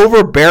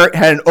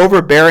had an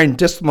overbearing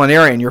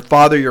disciplinarian, your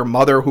father, your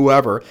mother,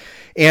 whoever,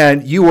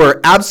 and you were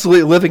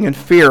absolutely living in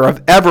fear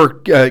of ever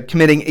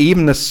committing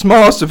even the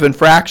smallest of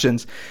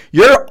infractions,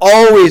 you're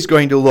always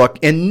going to look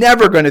and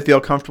never going to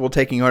feel comfortable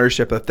taking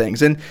ownership of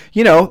things. And,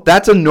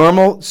 that's a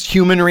normal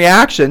human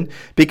reaction,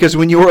 because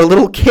when you were a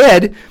little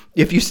kid,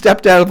 if you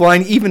stepped out of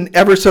line even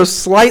ever so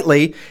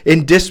slightly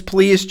and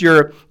displeased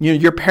your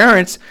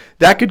parents,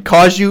 that could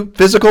cause you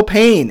physical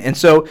pain. And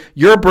so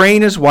your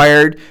brain is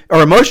wired,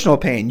 or emotional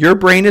pain, your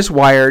brain is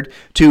wired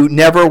to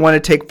never want to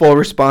take full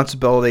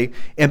responsibility.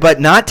 But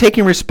not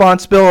taking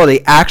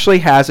responsibility actually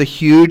has a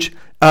huge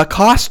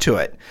cost to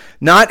it.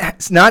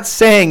 Not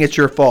saying it's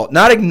your fault,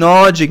 not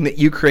acknowledging that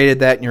you created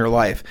that in your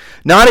life,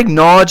 not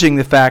acknowledging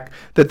the fact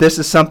that this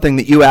is something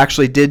that you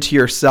actually did to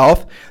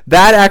yourself.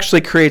 That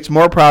actually creates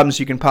more problems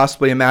you can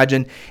possibly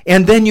imagine.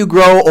 And then you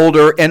grow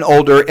older and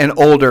older and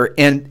older.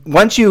 And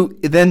once you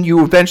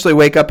eventually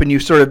wake up and you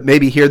sort of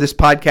maybe hear this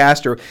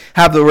podcast or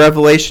have the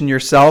revelation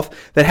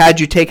yourself that had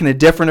you taken a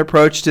different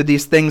approach to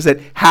these things that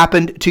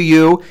happened to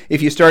you,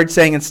 if you started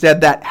saying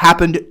instead that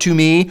happened to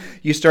me,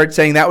 you start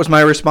saying that was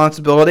my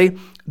responsibility.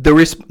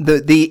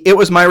 The it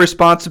was my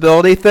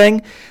responsibility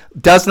thing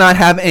does not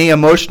have any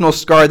emotional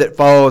scar that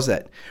follows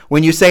it.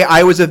 When you say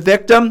I was a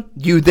victim,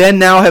 you then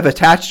now have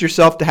attached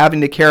yourself to having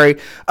to carry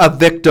a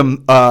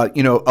victim, a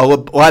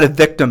lot of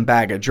victim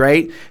baggage,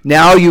 right?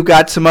 Now you've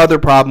got some other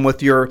problem with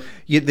that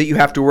you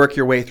have to work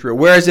your way through.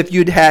 Whereas if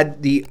you'd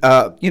had the,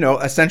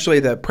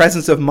 essentially the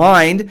presence of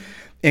mind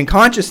in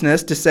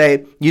consciousness to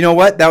say, you know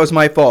what, that was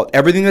my fault.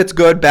 Everything that's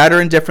good, bad,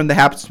 or indifferent that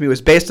happens to me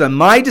was based on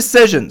my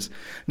decisions,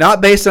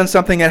 not based on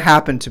something that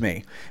happened to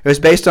me. It was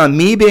based on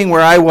me being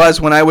where I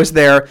was when I was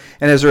there,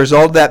 and as a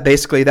result of that,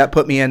 basically, that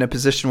put me in a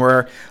position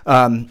where,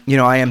 I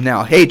am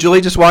now. Hey,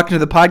 Julie just walked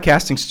into the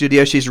podcasting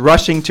studio. She's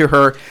rushing to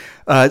her,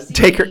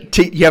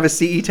 you have a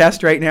CE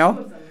test right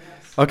now?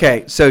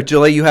 Okay, so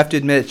Julie, you have to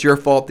admit it's your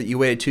fault that you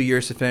waited 2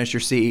 years to finish your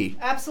CE.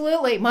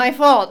 Absolutely, my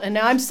fault, and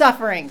now I'm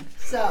suffering,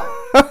 so...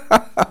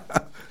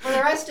 For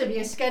the rest of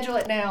you, schedule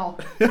it now.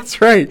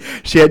 That's right.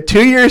 She had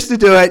 2 years to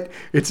do it.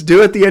 It's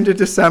due at the end of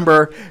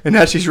December, and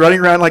now she's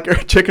running around like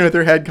a chicken with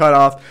her head cut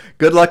off.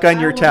 Good luck on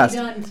your test.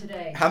 Done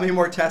today. How many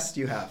more tests do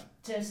you have?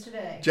 Just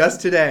today.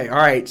 Just today. All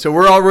right. So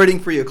we're all rooting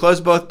for you.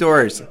 Close both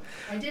doors.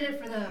 I did it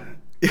for them.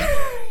 Did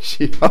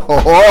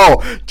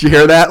you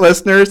hear that,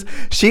 listeners?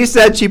 She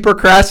said she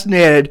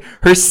procrastinated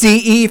her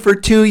CE for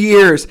 2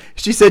 years.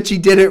 She said she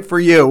did it for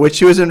you, which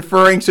she was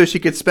inferring so she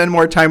could spend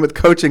more time with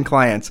coaching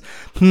clients.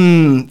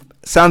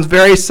 Sounds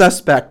very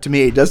suspect to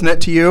me, doesn't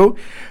it to you?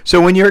 So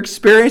when you're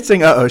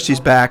experiencing, she's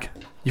back.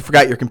 You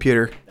forgot your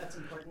computer. That's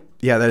important.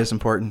 Yeah, that is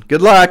important.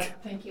 Good luck.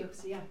 Thank you.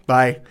 See ya.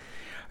 Bye.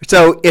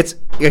 So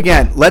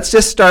let's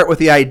just start with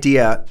the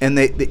idea and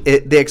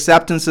the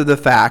acceptance of the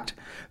fact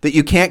that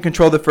you can't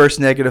control the first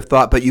negative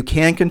thought, but you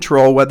can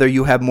control whether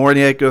you have more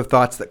negative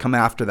thoughts that come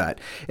after that.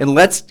 And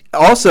let's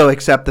also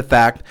accept the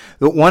fact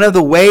that one of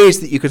the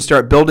ways that you can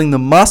start building the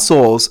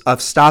muscles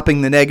of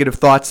stopping the negative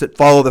thoughts that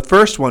follow the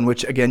first one,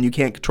 which again, you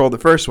can't control the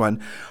first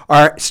one,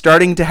 are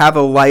starting to have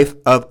a life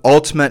of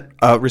ultimate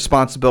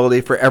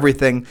responsibility for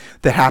everything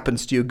that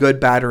happens to you, good,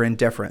 bad, or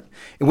indifferent.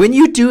 And when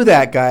you do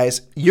that,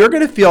 guys, you're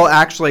going to feel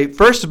actually,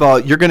 first of all,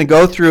 you're going to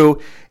go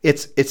through,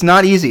 it's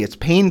not easy, it's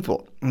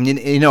painful.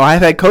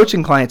 I've had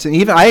coaching clients, and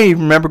I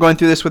even remember going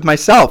through this with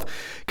myself,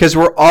 because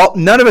no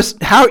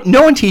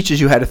one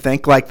teaches you how to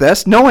think like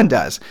this. No one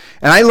does.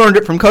 And I learned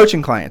it from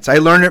coaching clients. I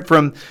learned it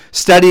from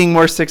studying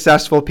more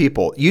successful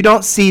people. You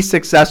don't see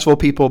successful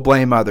people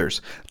blame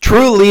others.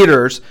 True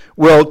leaders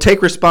will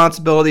take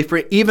responsibility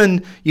for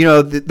even,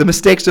 the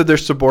mistakes of their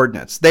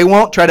subordinates. They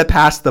won't try to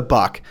pass the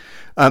buck.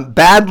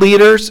 Bad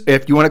leaders,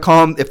 if you want to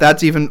call them, if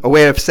that's even a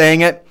way of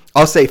saying it,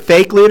 I'll say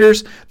fake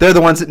leaders, they're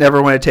the ones that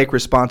never want to take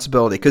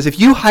responsibility. Because if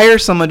you hire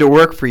someone to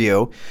work for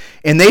you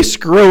and they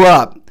screw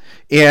up,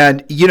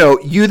 and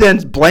you then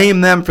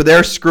blame them for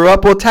their screw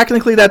up, well,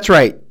 technically that's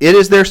right. It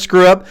is their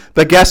screw up,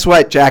 but guess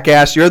what,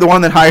 jackass? You're the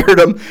one that hired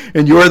them,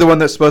 and you're the one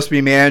that's supposed to be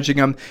managing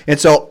them. And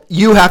so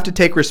you have to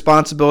take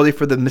responsibility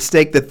for the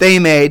mistake that they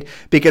made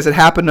because it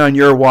happened on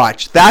your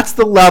watch. That's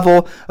the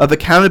level of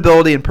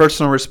accountability and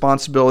personal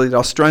responsibility that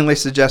I'll strongly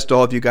suggest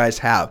all of you guys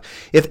have.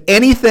 If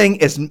anything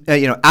is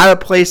out of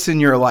place in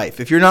your life,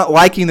 if you're not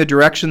liking the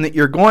direction that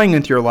you're going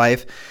into your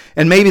life,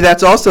 and maybe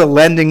that's also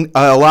lending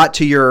a lot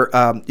to your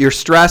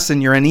stress and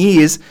and your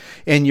unease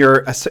and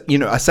your,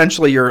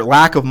 essentially your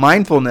lack of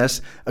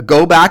mindfulness,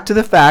 go back to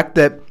the fact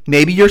that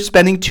maybe you're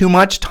spending too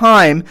much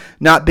time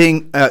not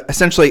being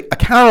essentially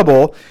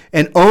accountable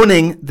and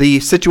owning the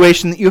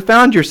situation that you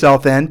found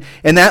yourself in.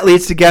 And that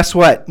leads to, guess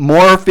what?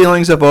 More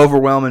feelings of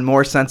overwhelm and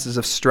more senses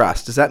of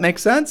stress. Does that make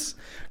sense?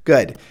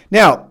 Good.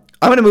 Now,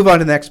 I'm going to move on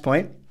to the next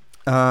point.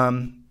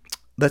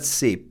 Let's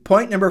see.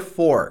 Point number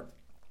 4.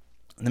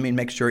 Let me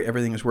make sure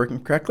everything is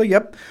working correctly.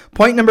 Yep.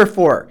 Point number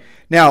 4.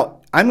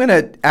 Now, I'm going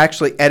to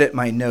actually edit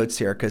my notes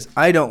here because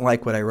I don't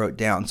like what I wrote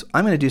down. So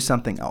I'm going to do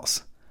something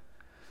else.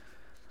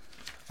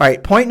 All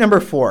right. Point number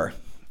 4.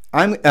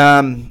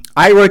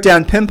 I wrote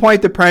down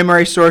pinpoint the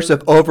primary source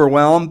of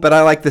overwhelm, but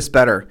I like this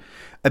better.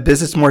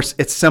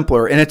 It's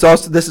simpler. And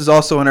this is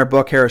also in our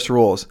book, Harris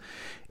Rules.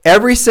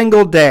 Every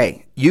single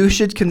day, you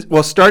should,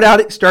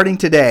 starting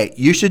today,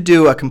 you should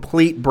do a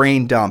complete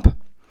brain dump.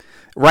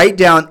 Write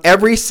down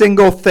every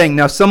single thing.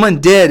 Now,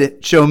 someone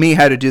did show me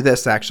how to do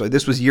this, actually.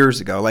 This was years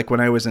ago, like when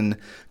I was in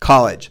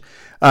college.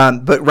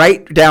 But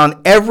write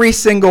down every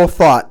single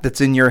thought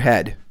that's in your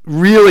head.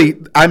 Really,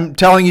 I'm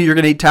telling you, you're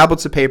going to need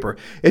tablets of paper.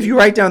 If you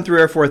write down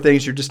 3 or 4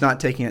 things, you're just not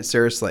taking it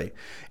seriously.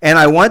 And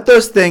I want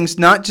those things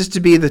not just to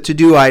be the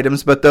to-do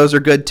items, but those are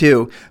good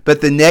too. But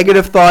the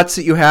negative thoughts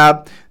that you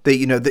have,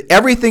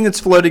 everything that's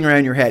floating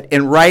around your head,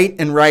 and write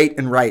and write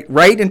and write.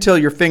 Write until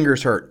your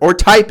fingers hurt, or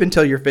type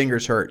until your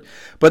fingers hurt.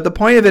 But the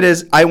point of it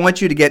is, I want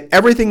you to get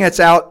everything that's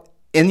out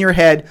in your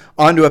head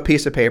onto a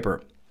piece of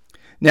paper.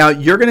 Now,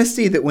 you're going to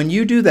see that when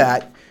you do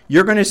that,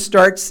 you're going to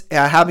start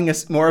having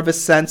more of a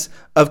sense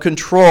of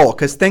control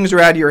because things are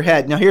out of your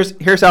head. Now,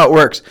 here's how it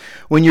works.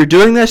 When you're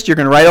doing this, you're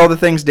going to write all the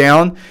things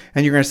down,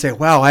 and you're going to say,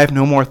 wow, I have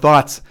no more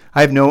thoughts.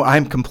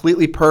 I'm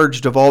completely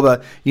purged of all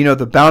the,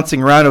 the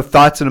bouncing around of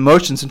thoughts and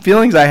emotions and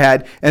feelings I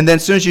had. And then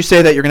as soon as you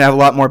say that, you're going to have a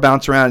lot more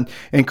bounce around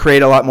and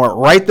create a lot more.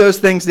 Write those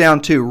things down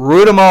too.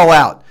 Root them all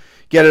out.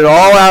 Get it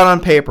all out on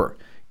paper.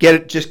 Get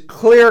it just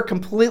clear,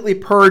 completely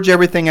purge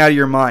everything out of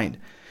your mind.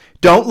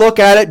 Don't look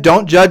at it.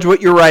 Don't judge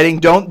what you're writing.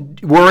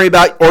 Don't worry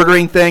about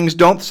ordering things.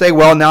 Don't say,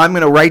 well, now I'm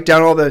going to write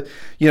down all the,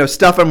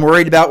 stuff I'm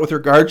worried about with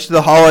regards to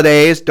the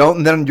holidays.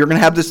 And then you're going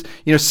to have this,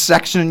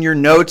 section in your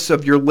notes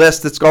of your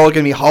list that's all going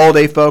to be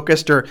holiday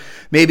focused, or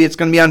maybe it's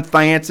going to be on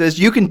finances.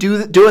 You can do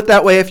it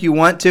that way if you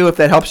want to, if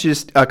that helps you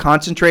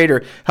concentrate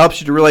or helps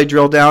you to really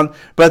drill down.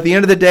 But at the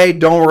end of the day,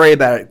 don't worry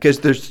about it because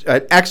there's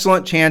an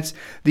excellent chance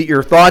that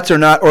your thoughts are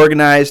not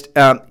organized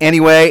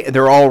anyway.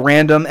 They're all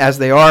random as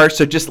they are.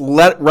 So just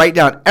write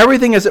down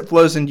everything as it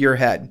flows into your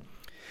head.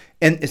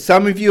 And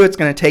some of you, it's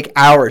going to take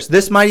hours.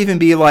 This might even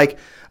be like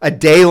a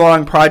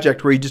day-long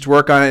project where you just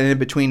work on it in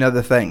between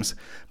other things.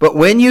 But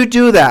when you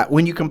do that,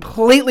 when you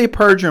completely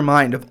purge your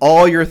mind of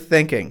all your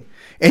thinking,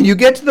 and you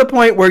get to the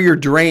point where you're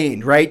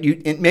drained, right?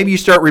 Maybe you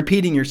start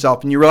repeating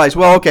yourself, and you realize,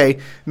 well, okay,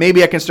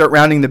 maybe I can start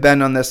rounding the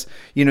bend on this,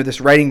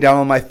 this writing down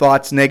all my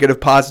thoughts,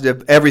 negative,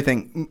 positive,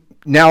 everything.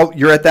 Now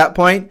you're at that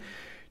point.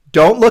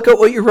 Don't look at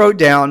what you wrote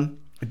down.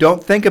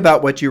 Don't think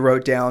about what you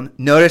wrote down.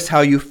 Notice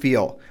how you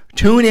feel.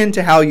 Tune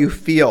into how you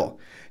feel.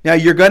 Now,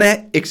 you're going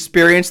to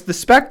experience the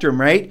spectrum,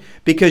 right?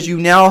 Because you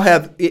now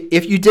have,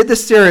 if you did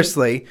this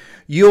seriously,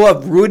 you'll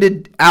have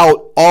rooted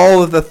out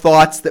all of the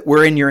thoughts that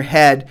were in your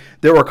head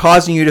that were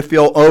causing you to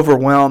feel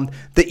overwhelmed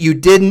that you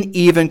didn't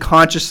even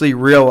consciously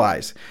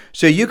realize.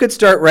 So you could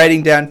start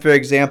writing down, for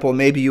example,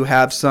 maybe you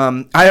have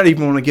some, I don't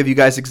even want to give you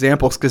guys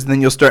examples because then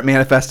you'll start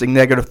manifesting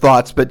negative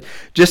thoughts, but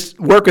just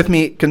work with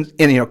me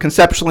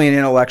conceptually and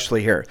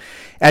intellectually here.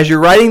 As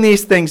you're writing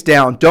these things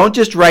down, don't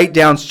just write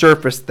down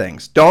surface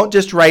things. Don't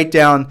just write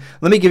down,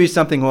 let me give you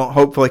something that won't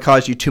hopefully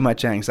cause you too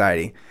much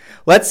anxiety.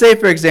 Let's say,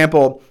 for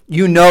example,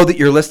 you know that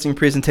your listing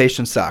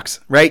presentation sucks,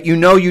 right? You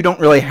know you don't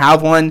really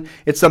have one.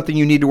 It's something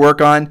you need to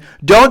work on.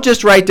 Don't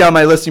just write down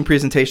my listing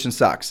presentation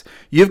sucks.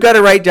 You've got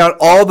to write down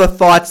all the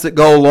thoughts that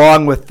go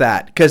along with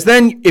that. Because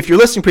then if your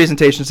listing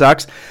presentation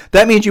sucks,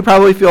 that means you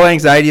probably feel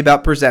anxiety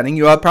about presenting.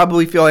 You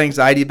probably feel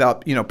anxiety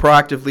about,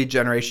 proactive lead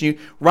generation. You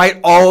write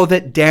all of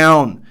it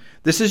down.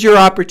 This is your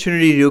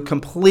opportunity to do a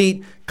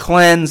complete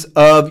cleanse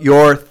of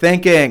your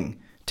thinking.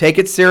 Take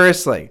it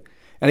seriously.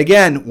 And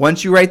again,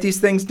 once you write these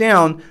things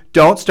down,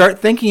 don't start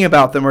thinking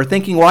about them or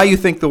thinking why you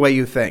think the way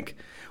you think.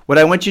 What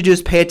I want you to do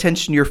is pay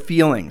attention to your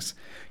feelings.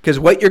 Because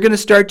what you're going to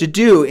start to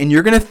do, and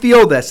you're going to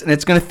feel this, and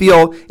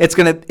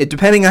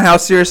depending on how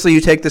seriously you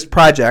take this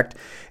project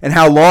and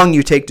how long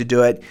you take to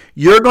do it,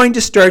 you're going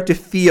to start to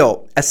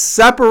feel a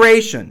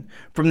separation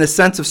from the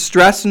sense of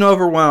stress and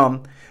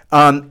overwhelm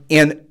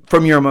and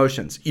from your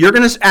emotions. You're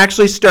going to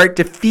actually start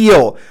to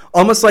feel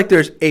almost like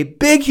there's a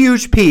big,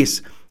 huge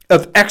piece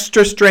of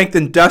extra strength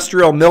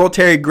industrial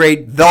military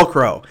grade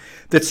Velcro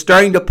that's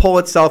starting to pull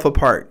itself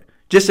apart.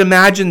 Just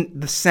imagine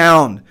the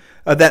sound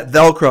of that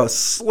Velcro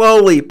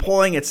slowly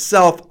pulling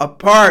itself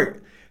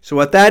apart. So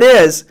what that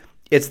is,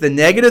 it's the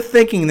negative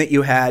thinking that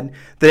you had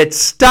that it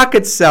stuck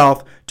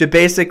itself to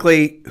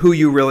basically who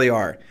you really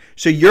are.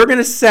 So you're going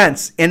to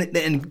sense,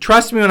 and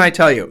trust me when I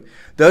tell you,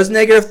 those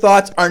negative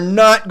thoughts are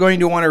not going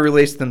to want to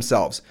release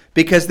themselves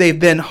because they've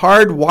been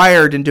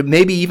hardwired into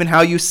maybe even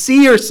how you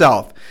see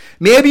yourself.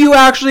 Maybe you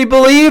actually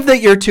believe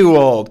that you're too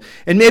old,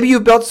 and maybe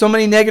you've built so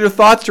many negative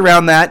thoughts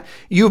around that.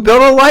 You've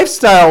built a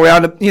lifestyle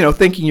around,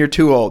 thinking you're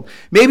too old.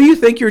 Maybe you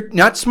think you're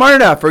not smart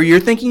enough, or you're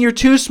thinking you're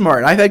too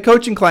smart. I've had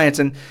coaching clients,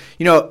 and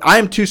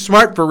I'm too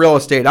smart for real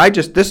estate.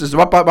 This is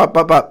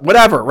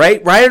whatever,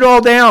 right? Write it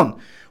all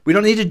down. We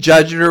don't need to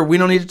judge it, or we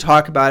don't need to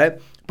talk about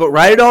it. But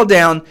write it all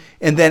down,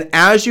 and then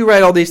as you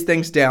write all these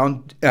things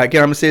down,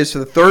 again, I'm going to say this for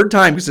the third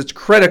time because it's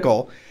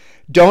critical.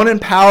 Don't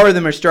empower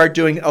them or start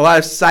doing a lot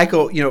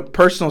of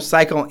personal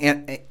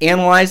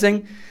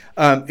analyzing,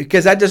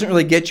 because that doesn't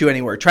really get you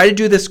anywhere. Try to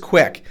do this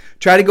quick.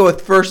 Try to go with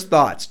first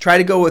thoughts. Try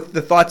to go with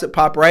the thoughts that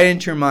pop right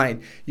into your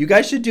mind. You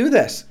guys should do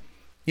this.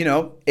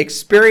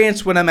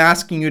 Experience what I'm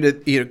asking you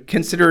to,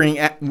 considering.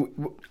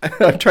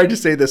 I'm trying to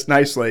say this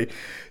nicely.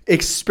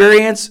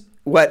 Experience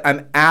what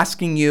I'm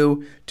asking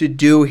you to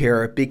do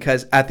here,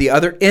 because at the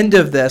other end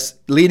of this,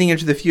 leading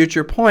into the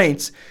future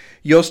points,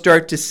 you'll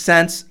start to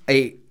sense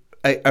a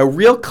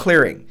real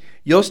clearing.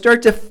 You'll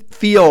start to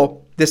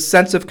feel this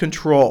sense of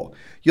control.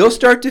 You'll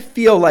start to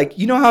feel like,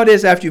 how it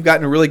is after you've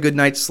gotten a really good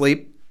night's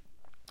sleep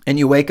and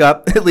you wake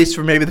up, at least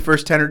for maybe the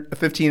first 10 or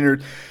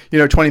 15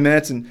 or 20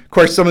 minutes. And of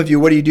course, some of you,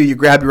 what do? You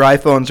grab your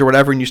iPhones or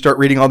whatever and you start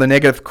reading all the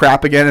negative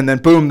crap again, and then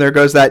boom, there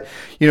goes that,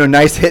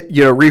 nice hit,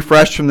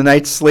 refresh from the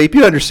night's sleep.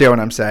 You understand what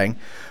I'm saying.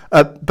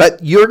 But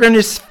you're going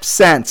to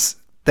sense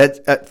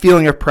that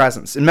feeling of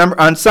presence. And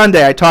remember, on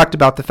Sunday, I talked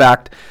about the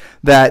fact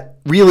that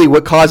really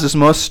what causes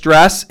most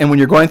stress, and when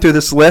you're going through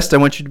this list, I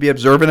want you to be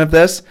observant of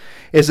this,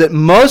 is that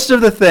most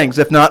of the things,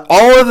 if not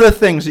all of the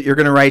things that you're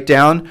going to write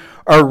down,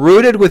 are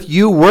rooted with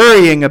you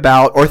worrying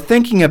about or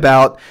thinking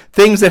about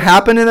things that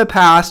happened in the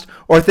past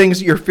or things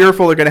that you're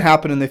fearful are going to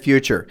happen in the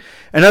future.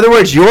 In other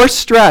words, your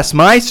stress,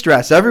 my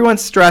stress,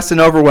 everyone's stress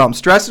and overwhelm.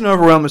 Stress and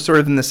overwhelm is sort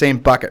of in the same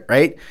bucket,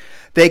 right?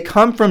 They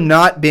come from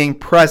not being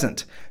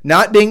present,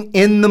 not being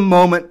in the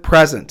moment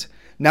present.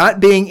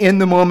 Not being in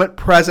the moment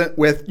present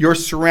with your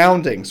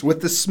surroundings, with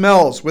the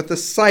smells, with the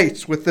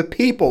sights, with the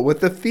people, with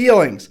the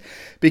feelings.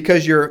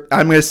 Because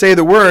I'm going to say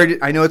the word,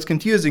 I know it's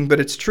confusing, but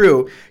it's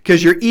true.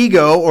 Because your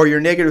ego or your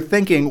negative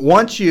thinking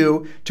wants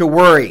you to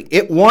worry.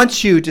 It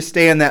wants you to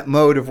stay in that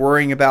mode of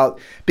worrying about,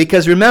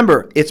 because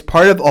remember, it's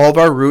part of all of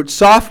our root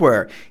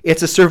software.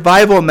 It's a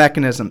survival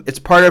mechanism. It's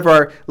part of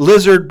our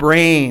lizard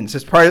brains.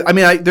 It's part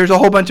of, there's a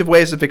whole bunch of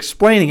ways of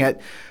explaining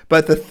it.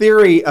 But the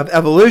theory of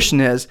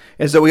evolution is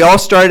that we all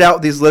started out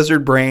with these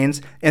lizard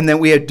brains, and then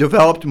we had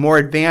developed more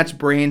advanced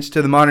brains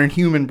to the modern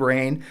human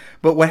brain.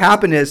 But what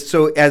happened is,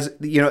 so as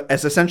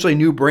essentially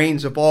new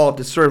brains evolved,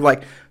 it's sort of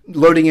like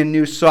loading in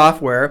new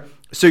software.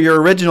 So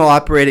your original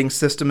operating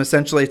system,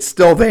 essentially, it's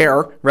still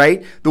there,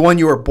 right? The one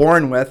you were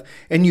born with.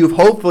 And you've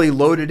hopefully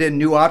loaded in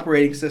new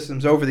operating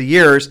systems over the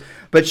years.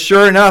 But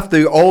sure enough,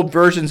 the old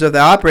versions of the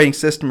operating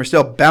system are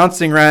still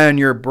bouncing around in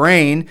your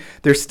brain.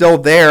 They're still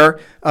there.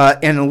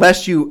 And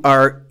unless you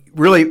are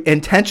really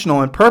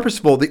intentional and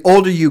purposeful, the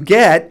older you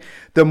get,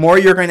 the more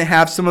you're going to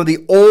have some of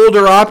the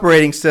older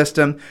operating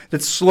system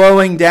that's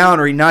slowing down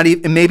or not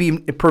even, maybe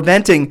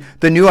preventing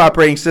the new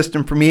operating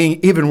system from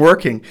even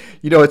working.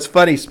 It's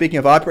funny, speaking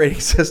of operating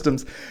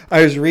systems,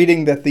 I was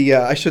reading that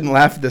I shouldn't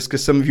laugh at this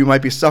because some of you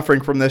might be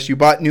suffering from this. You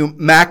bought new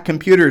Mac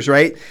computers,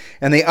 right?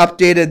 And they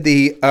updated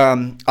the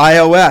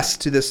iOS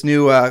to this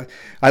new,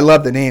 I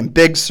love the name,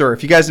 Big Sur.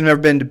 If you guys have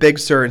never been to Big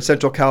Sur in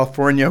Central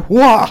California,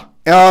 wow!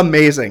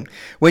 Amazing.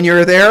 When you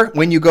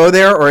go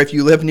there, or if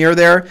you live near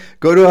there,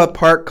 go to a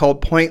park called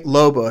Point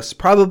Lobos.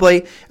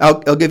 Probably,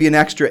 I'll give you an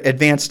extra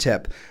advanced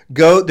tip.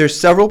 There's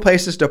several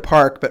places to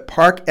park, but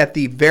park at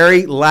the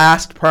very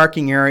last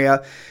parking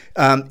area.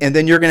 And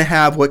then you're going to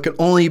have what can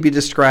only be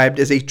described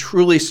as a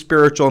truly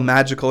spiritual,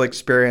 magical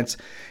experience.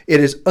 It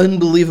is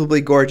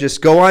unbelievably gorgeous.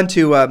 Go on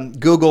to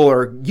Google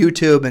or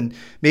YouTube and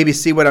maybe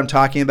see what I'm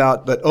talking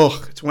about. But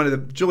it's one of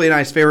the Julie and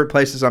I's favorite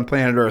places on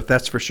planet Earth,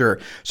 that's for sure.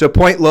 So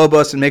Point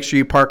Lobos, and make sure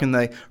you park in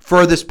the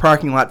furthest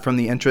parking lot from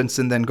the entrance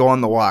and then go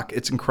on the walk.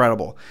 It's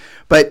incredible.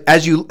 But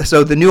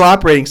so the new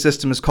operating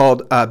system is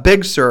called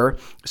Big Sur.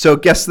 So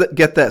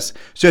get this.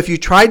 So if you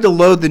tried to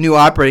load the new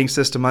operating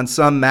system on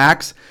some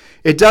Macs,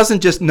 it doesn't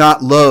just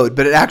not load,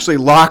 but it actually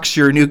locks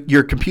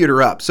your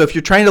computer up. So if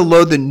you're trying to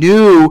load the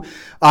new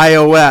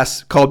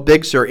iOS called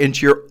Big Sur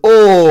into your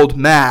old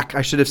Mac,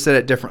 I should have said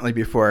it differently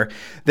before,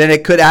 then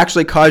it could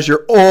actually cause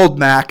your old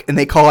Mac, and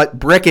they call it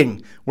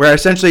bricking, where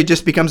essentially it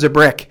just becomes a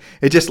brick.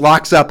 It just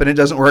locks up and it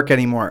doesn't work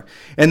anymore.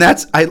 And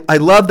I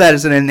love that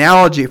as an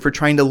analogy for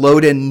trying to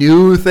load in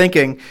new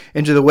thinking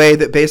into the way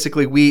that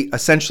basically we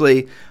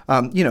essentially,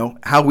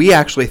 how we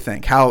actually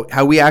think,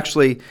 how we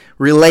actually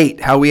relate,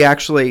 how we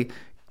actually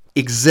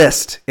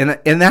exist. And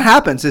that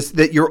happens is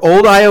that your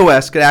old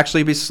iOS could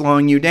actually be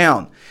slowing you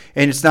down.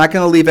 and it's not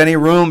going to leave any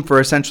room for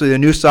essentially the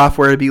new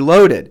software to be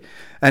loaded.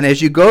 And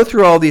as you go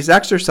through all these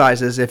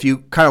exercises, if you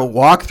kind of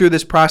walk through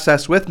this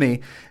process with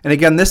me, and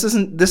again, this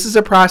is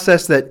a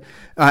process that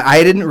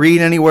I didn't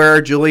read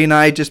anywhere. Julie and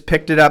I just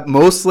picked it up.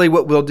 Mostly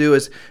what we'll do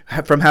is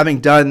from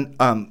having done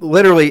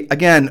literally,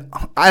 again,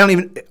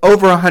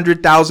 over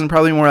 100,000,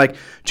 probably more like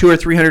 200,000 or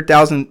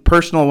 300,000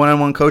 personal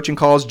one-on-one coaching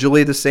calls.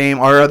 Julie the same,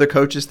 our other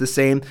coaches the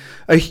same.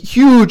 A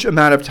huge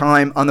amount of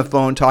time on the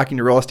phone talking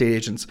to real estate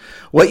agents.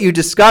 What you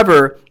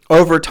discover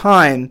over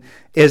time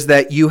is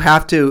that you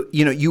have to,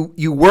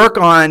 you work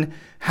on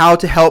how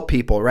to help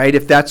people, right?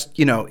 If that's,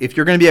 if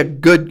you're going to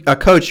be a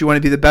coach, you want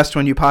to be the best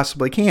one you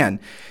possibly can.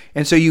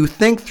 And so you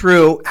think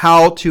through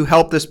how to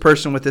help this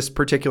person with this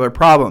particular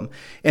problem.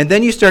 And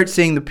then you start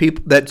seeing the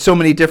people that so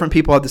many different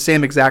people have the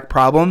same exact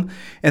problem.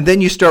 And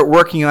then you start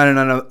working on it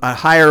on a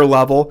higher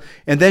level.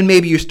 And then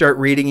maybe you start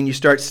reading and you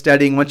start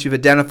studying once you've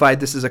identified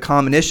this is a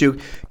common issue.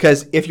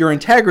 Because if you have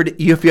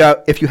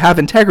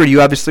integrity,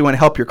 you obviously want to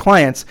help your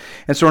clients.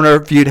 And so in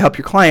order for you to help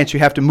your clients,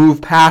 you have to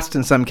move past,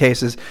 in some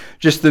cases,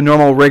 just the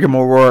normal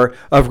rigmarole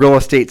of real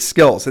estate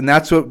skills. And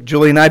that's what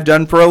Julie and I have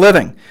done for a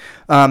living.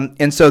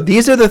 And so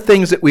these are the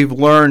things that we've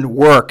learned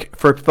work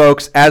for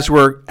folks as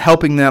we're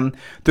helping them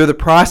through the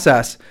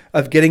process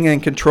of getting in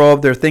control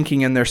of their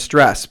thinking and their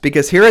stress.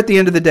 Because here at the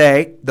end of the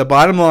day, the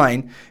bottom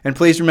line, and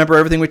please remember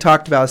everything we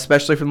talked about,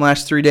 especially from the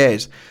last 3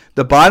 days,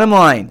 the bottom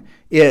line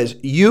is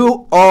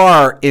you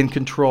are in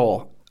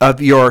control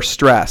of your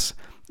stress.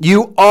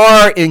 You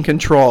are in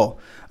control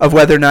of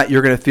whether or not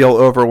you're going to feel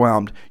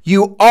overwhelmed.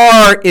 You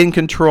are in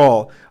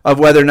control of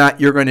whether or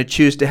not you're going to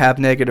choose to have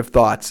negative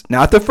thoughts.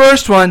 Not the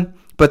first one,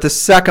 but the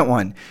second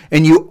one.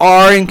 And you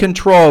are in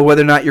control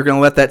whether or not you're going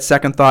to let that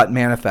second thought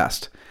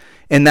manifest.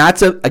 And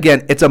that's,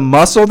 it's a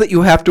muscle that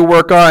you have to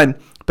work on,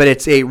 but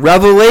it's a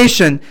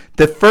revelation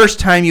the first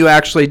time you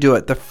actually do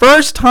it. The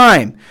first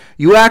time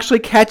you actually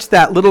catch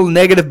that little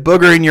negative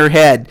booger in your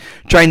head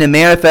trying to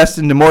manifest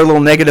into more little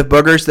negative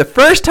boogers, the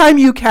first time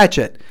you catch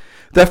it,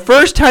 the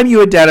first time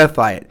you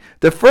identify it,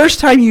 the first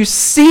time you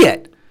see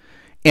it,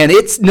 and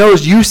it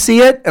knows you see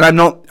it, and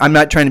I'm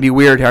not trying to be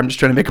weird here, I'm just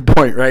trying to make a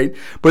point, right?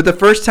 But the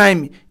first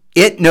time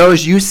it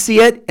knows you see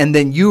it, and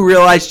then you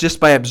realize just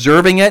by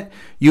observing it,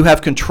 you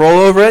have control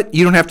over it.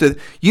 You don't have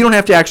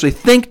to actually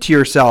think to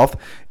yourself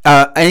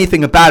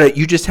anything about it.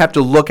 You just have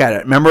to look at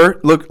it.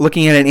 Remember,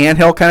 looking at an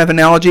anthill kind of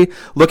analogy,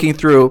 looking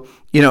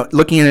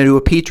into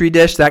a petri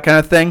dish, that kind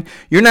of thing.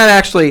 You're not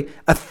actually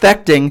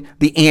affecting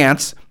the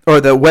ants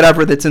or the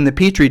whatever that's in the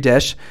petri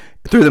dish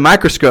through the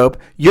microscope.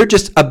 You're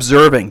just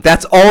observing.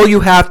 That's all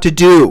you have to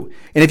do.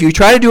 And if you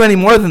try to do any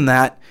more than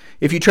that,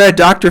 if you try to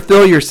Dr.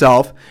 Phil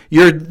yourself,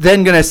 you're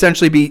then going to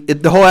essentially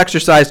the whole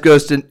exercise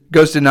goes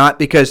to naught,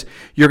 because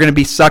you're going to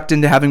be sucked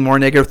into having more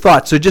negative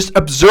thoughts. So just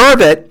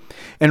observe it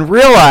and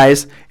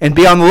realize and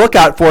be on the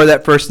lookout for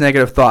that first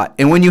negative thought.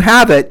 And when you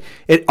have it,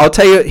 I'll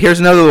tell you, here's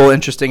another little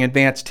interesting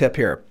advanced tip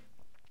here.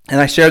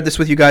 And I shared this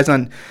with you guys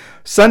on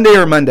Sunday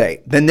or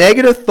Monday. The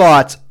negative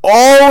thoughts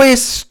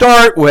always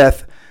start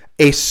with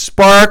a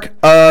spark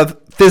of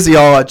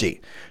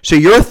physiology. So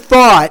your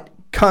thought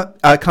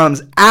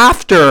comes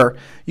after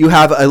you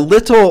have a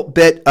little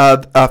bit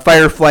of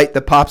fight or flight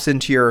that pops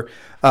into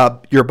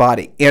your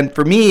body. And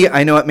for me,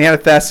 I know it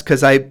manifests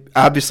because I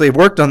obviously have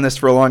worked on this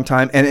for a long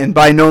time, and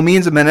by no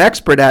means am I an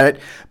expert at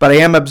it, but I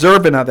am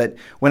observant of it.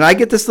 When I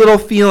get this little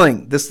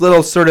feeling, this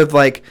little sort of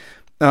like,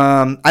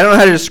 I don't know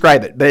how to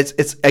describe it, but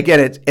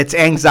it's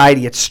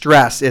anxiety, it's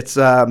stress, it's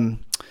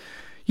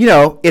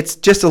it's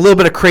just a little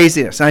bit of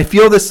craziness. And I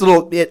feel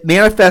it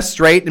manifests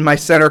right in my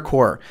center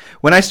core.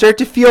 When I start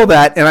to feel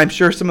that, and I'm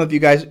sure some of you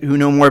guys who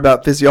know more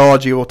about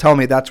physiology will tell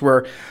me that's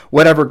where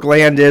whatever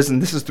gland is,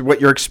 and this is what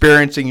you're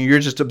experiencing, and you're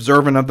just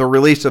observant of the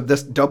release of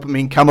this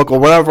dopamine chemical,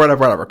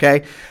 whatever,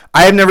 okay?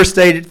 I have never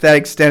studied it to that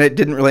extent. It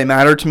didn't really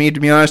matter to me, to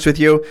be honest with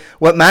you.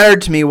 What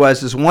mattered to me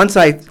was once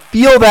I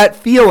feel that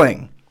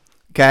feeling,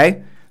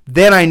 okay,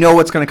 then I know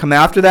what's going to come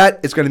after that.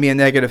 It's going to be a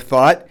negative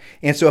thought.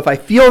 And so if I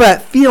feel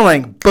that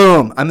feeling,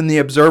 boom, I'm in the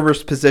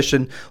observer's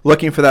position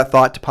looking for that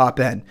thought to pop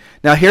in.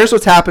 Now, here's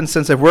what's happened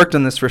since I've worked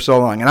on this for so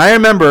long. And I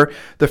remember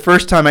the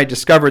first time I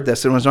discovered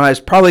this, and it was when I was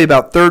probably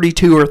about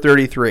 32 or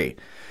 33.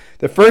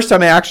 The first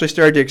time I actually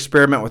started to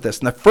experiment with this.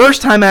 And the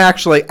first time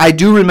I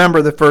do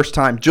remember the first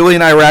time. Julie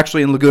and I were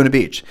actually in Laguna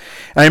Beach.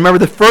 And I remember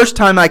the first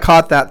time I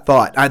caught that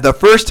thought. The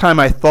first time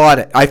I thought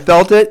it. I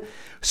felt it.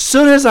 As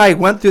soon as I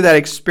went through that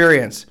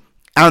experience,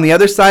 on the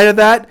other side of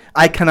that,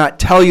 I cannot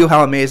tell you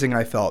how amazing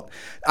I felt.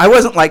 I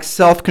wasn't like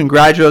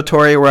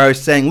self-congratulatory where I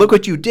was saying, look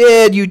what you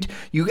did,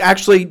 you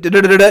actually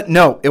da-da-da-da.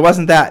 No, it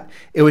wasn't that.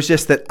 It was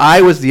just that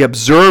I was the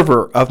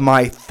observer of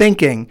my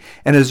thinking,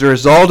 and as a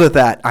result of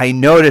that, I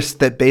noticed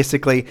that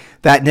basically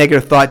that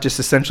negative thought just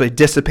essentially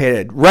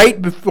dissipated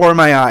right before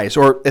my eyes,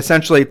 or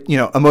essentially,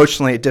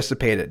 emotionally it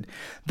dissipated.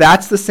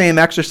 That's the same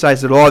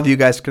exercise that all of you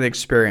guys can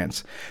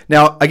experience.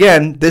 Now,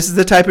 again, this is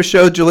the type of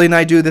show Julie and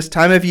I do this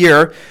time of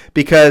year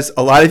because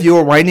a lot of you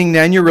are winding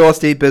down your real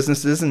estate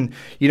businesses, and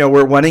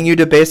we're wanting you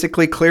to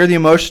basically clear the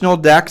emotional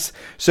decks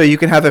so you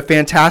can have a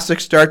fantastic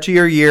start to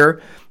your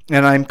year.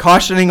 And I'm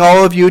cautioning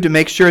all of you to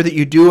make sure that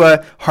you do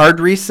a hard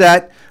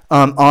reset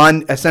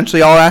on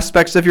essentially all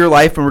aspects of your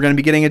life. And we're going to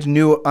be getting into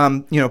new,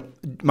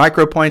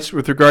 micro points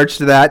with regards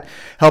to that,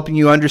 helping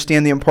you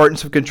understand the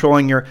importance of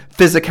controlling your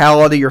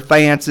physicality, your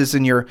finances,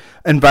 and your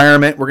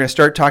environment. We're going to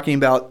start talking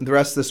about the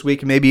rest of this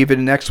week and maybe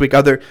even next week,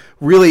 other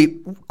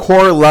really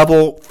core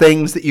level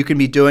things that you can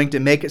be doing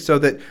to make it so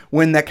that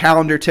when that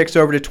calendar ticks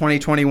over to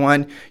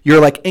 2021, you're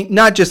like,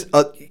 not just,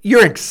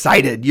 you're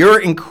excited.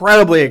 You're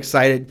incredibly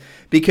excited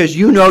because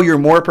you know you're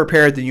more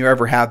prepared than you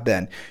ever have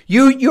been.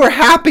 You're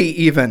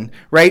happy even,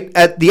 right,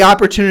 at the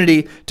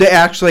opportunity to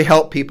actually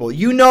help people.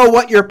 You know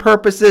what your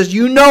purpose is.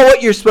 You know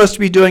what you're supposed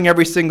to be doing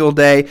every single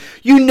day.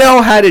 You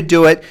know how to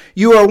do it.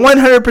 You are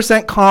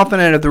 100%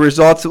 confident of the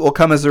results that will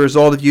come as a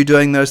result of you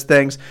doing those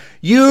things.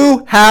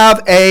 You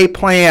have a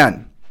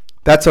plan.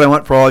 That's what I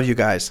want for all of you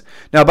guys.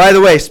 Now, by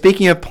the way,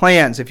 speaking of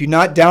plans, if you've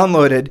not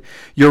downloaded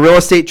your real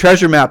estate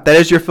treasure map, that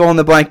is your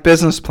fill-in-the-blank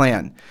business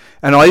plan.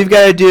 And all you've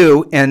got to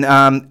do, and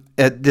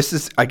this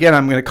is, again,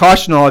 I'm going to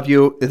caution all of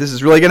you, this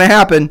is really going to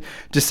happen.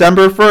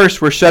 December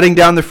 1st, we're shutting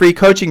down the free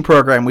coaching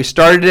program. We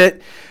started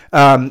it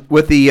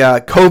with the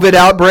COVID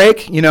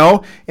outbreak,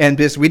 and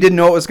because we didn't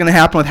know what was going to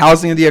happen with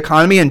housing and the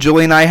economy, and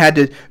Julie and I had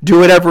to do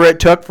whatever it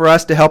took for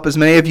us to help as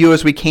many of you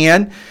as we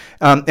can.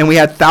 And we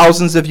had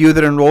thousands of you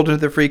that enrolled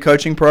into the free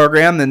coaching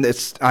program. And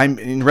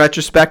in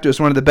retrospect, it was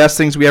one of the best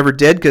things we ever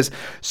did because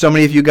so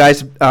many of you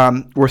guys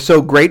were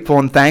so grateful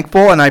and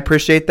thankful, and I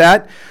appreciate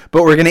that.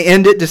 But we're going to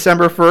end it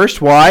December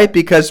 1st. Why?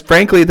 Because,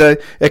 frankly,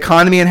 the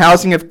economy and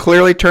housing have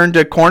clearly turned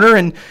a corner,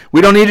 and we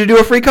don't need to do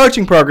a free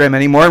coaching program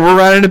anymore. And we're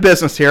running a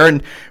business here,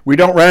 and we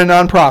don't run a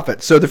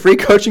nonprofit. So the free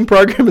coaching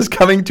program is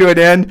coming to an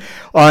end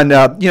on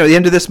the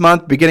end of this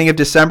month, beginning of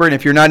December. And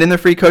if you're not in the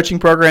free coaching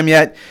program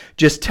yet,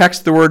 just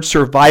text the word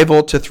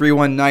survival to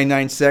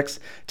 31996.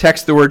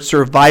 Text the word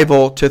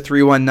survival to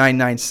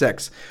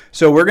 31996.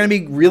 So we're going to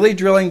be really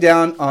drilling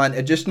down on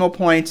additional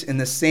points in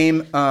the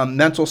same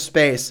mental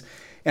space.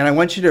 And I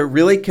want you to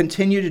really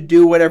continue to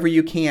do whatever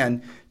you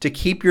can to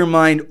keep your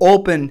mind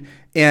open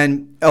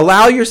and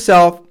allow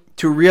yourself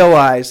to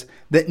realize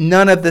that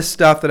none of this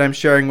stuff that I'm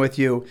sharing with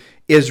you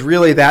is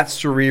really that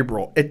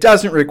cerebral. It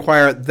doesn't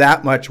require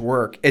that much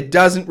work. It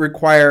doesn't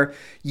require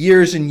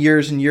years and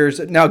years and years.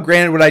 Now,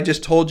 granted, what I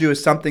just told you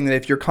is something that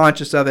if you're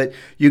conscious of it,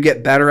 you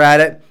get better at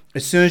it.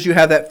 As soon as you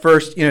have that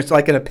first, it's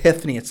like an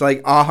epiphany. It's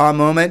like aha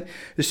moment.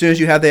 As soon as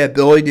you have the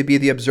ability to be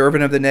the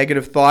observant of the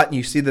negative thought and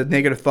you see the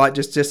negative thought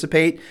just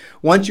dissipate,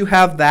 once you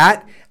have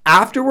that,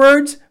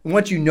 afterwards,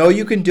 once you know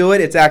you can do it,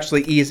 it's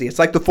actually easy. It's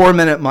like the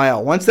 4-minute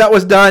mile. Once that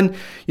was done,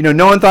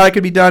 no one thought it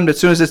could be done, but as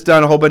soon as it's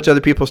done, a whole bunch of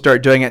other people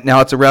start doing it. Now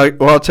it's a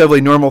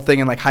relatively normal thing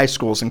in like high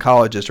schools and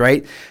colleges,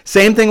 right?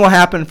 Same thing will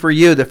happen for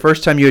you the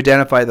first time you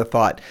identify the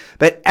thought.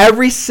 But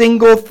every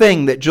single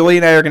thing that Julie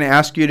and I are going to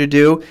ask you to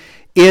do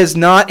is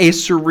not a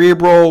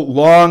cerebral,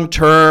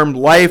 long-term,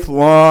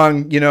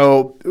 lifelong,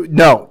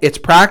 no, it's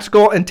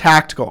practical and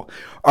tactical.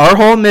 Our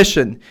whole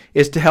mission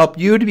is to help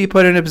you to be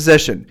put in a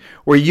position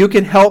where you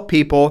can help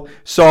people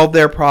solve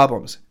their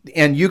problems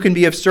and you can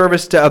be of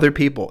service to other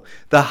people.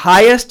 The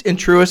highest and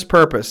truest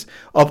purpose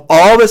of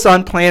all of us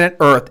on planet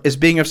Earth is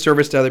being of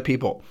service to other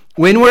people.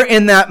 When we're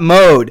in that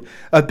mode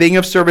of being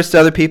of service to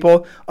other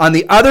people, on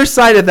the other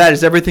side of that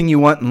is everything you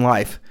want in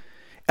life.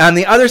 On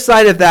the other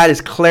side of that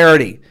is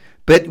clarity.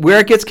 But where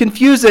it gets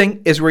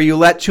confusing is where you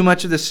let too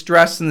much of this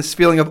stress and this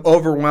feeling of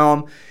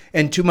overwhelm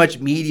and too much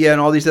media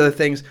and all these other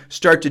things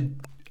start to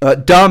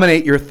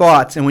dominate your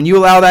thoughts. And when you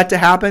allow that to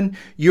happen,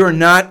 you're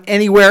not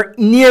anywhere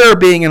near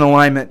being in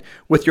alignment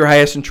with your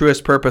highest and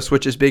truest purpose,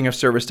 which is being of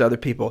service to other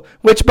people.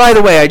 Which, by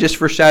the way, I just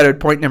foreshadowed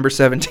point number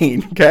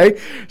 17,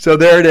 okay? So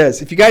there it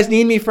is. If you guys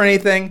need me for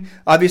anything,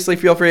 obviously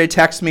feel free to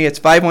text me.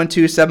 It's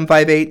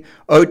 512-758-0206,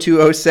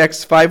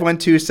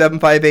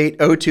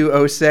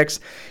 512-758-0206.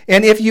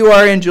 And if you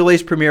are in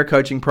Julie's Premier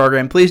Coaching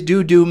Program, please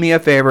do me a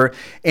favor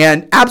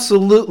and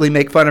absolutely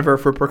make fun of her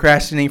for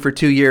procrastinating for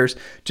 2 years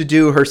to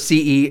do her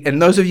CE.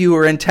 And those of you who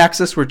are in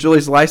Texas where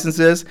Julie's license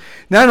is,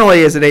 not only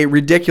is it a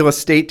ridiculous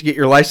state to get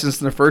your license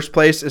in the first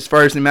place as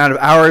far as the amount of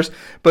hours,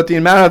 but the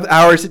amount of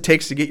hours it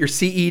takes to get your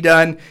CE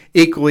done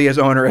equally as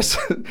onerous.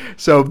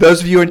 So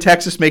those of you in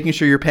Texas, making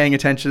sure you're paying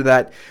attention to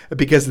that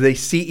because the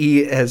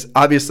CE has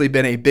obviously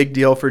been a big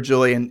deal for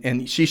Julie,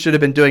 and she should have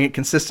been doing it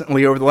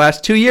consistently over the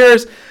last 2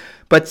 years,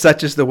 but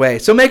such is the way.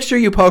 So make sure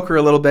you poke her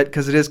a little bit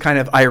because it is kind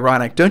of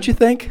ironic, don't you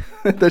think,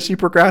 that she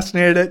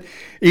procrastinated it?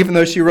 Even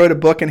though she wrote a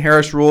book in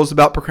Harris Rules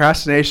about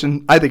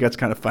procrastination, I think that's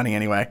kind of funny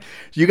anyway.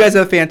 So you guys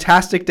have a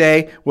fantastic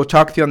day. We'll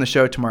talk with you on the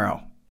show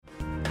tomorrow.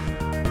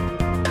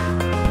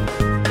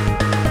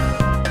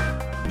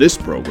 This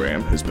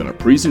program has been a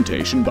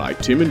presentation by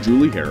Tim and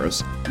Julie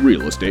Harris,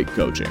 Real Estate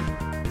Coaching.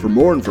 For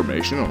more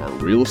information on our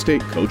real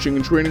estate coaching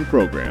and training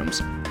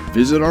programs,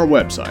 visit our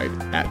website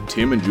at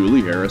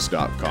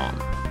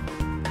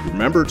timandjulieharris.com.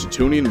 Remember to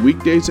tune in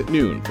weekdays at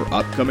noon for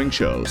upcoming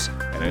shows,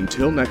 and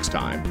until next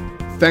time,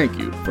 thank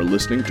you for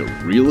listening to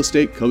Real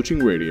Estate Coaching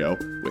Radio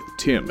with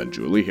Tim and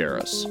Julie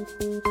Harris.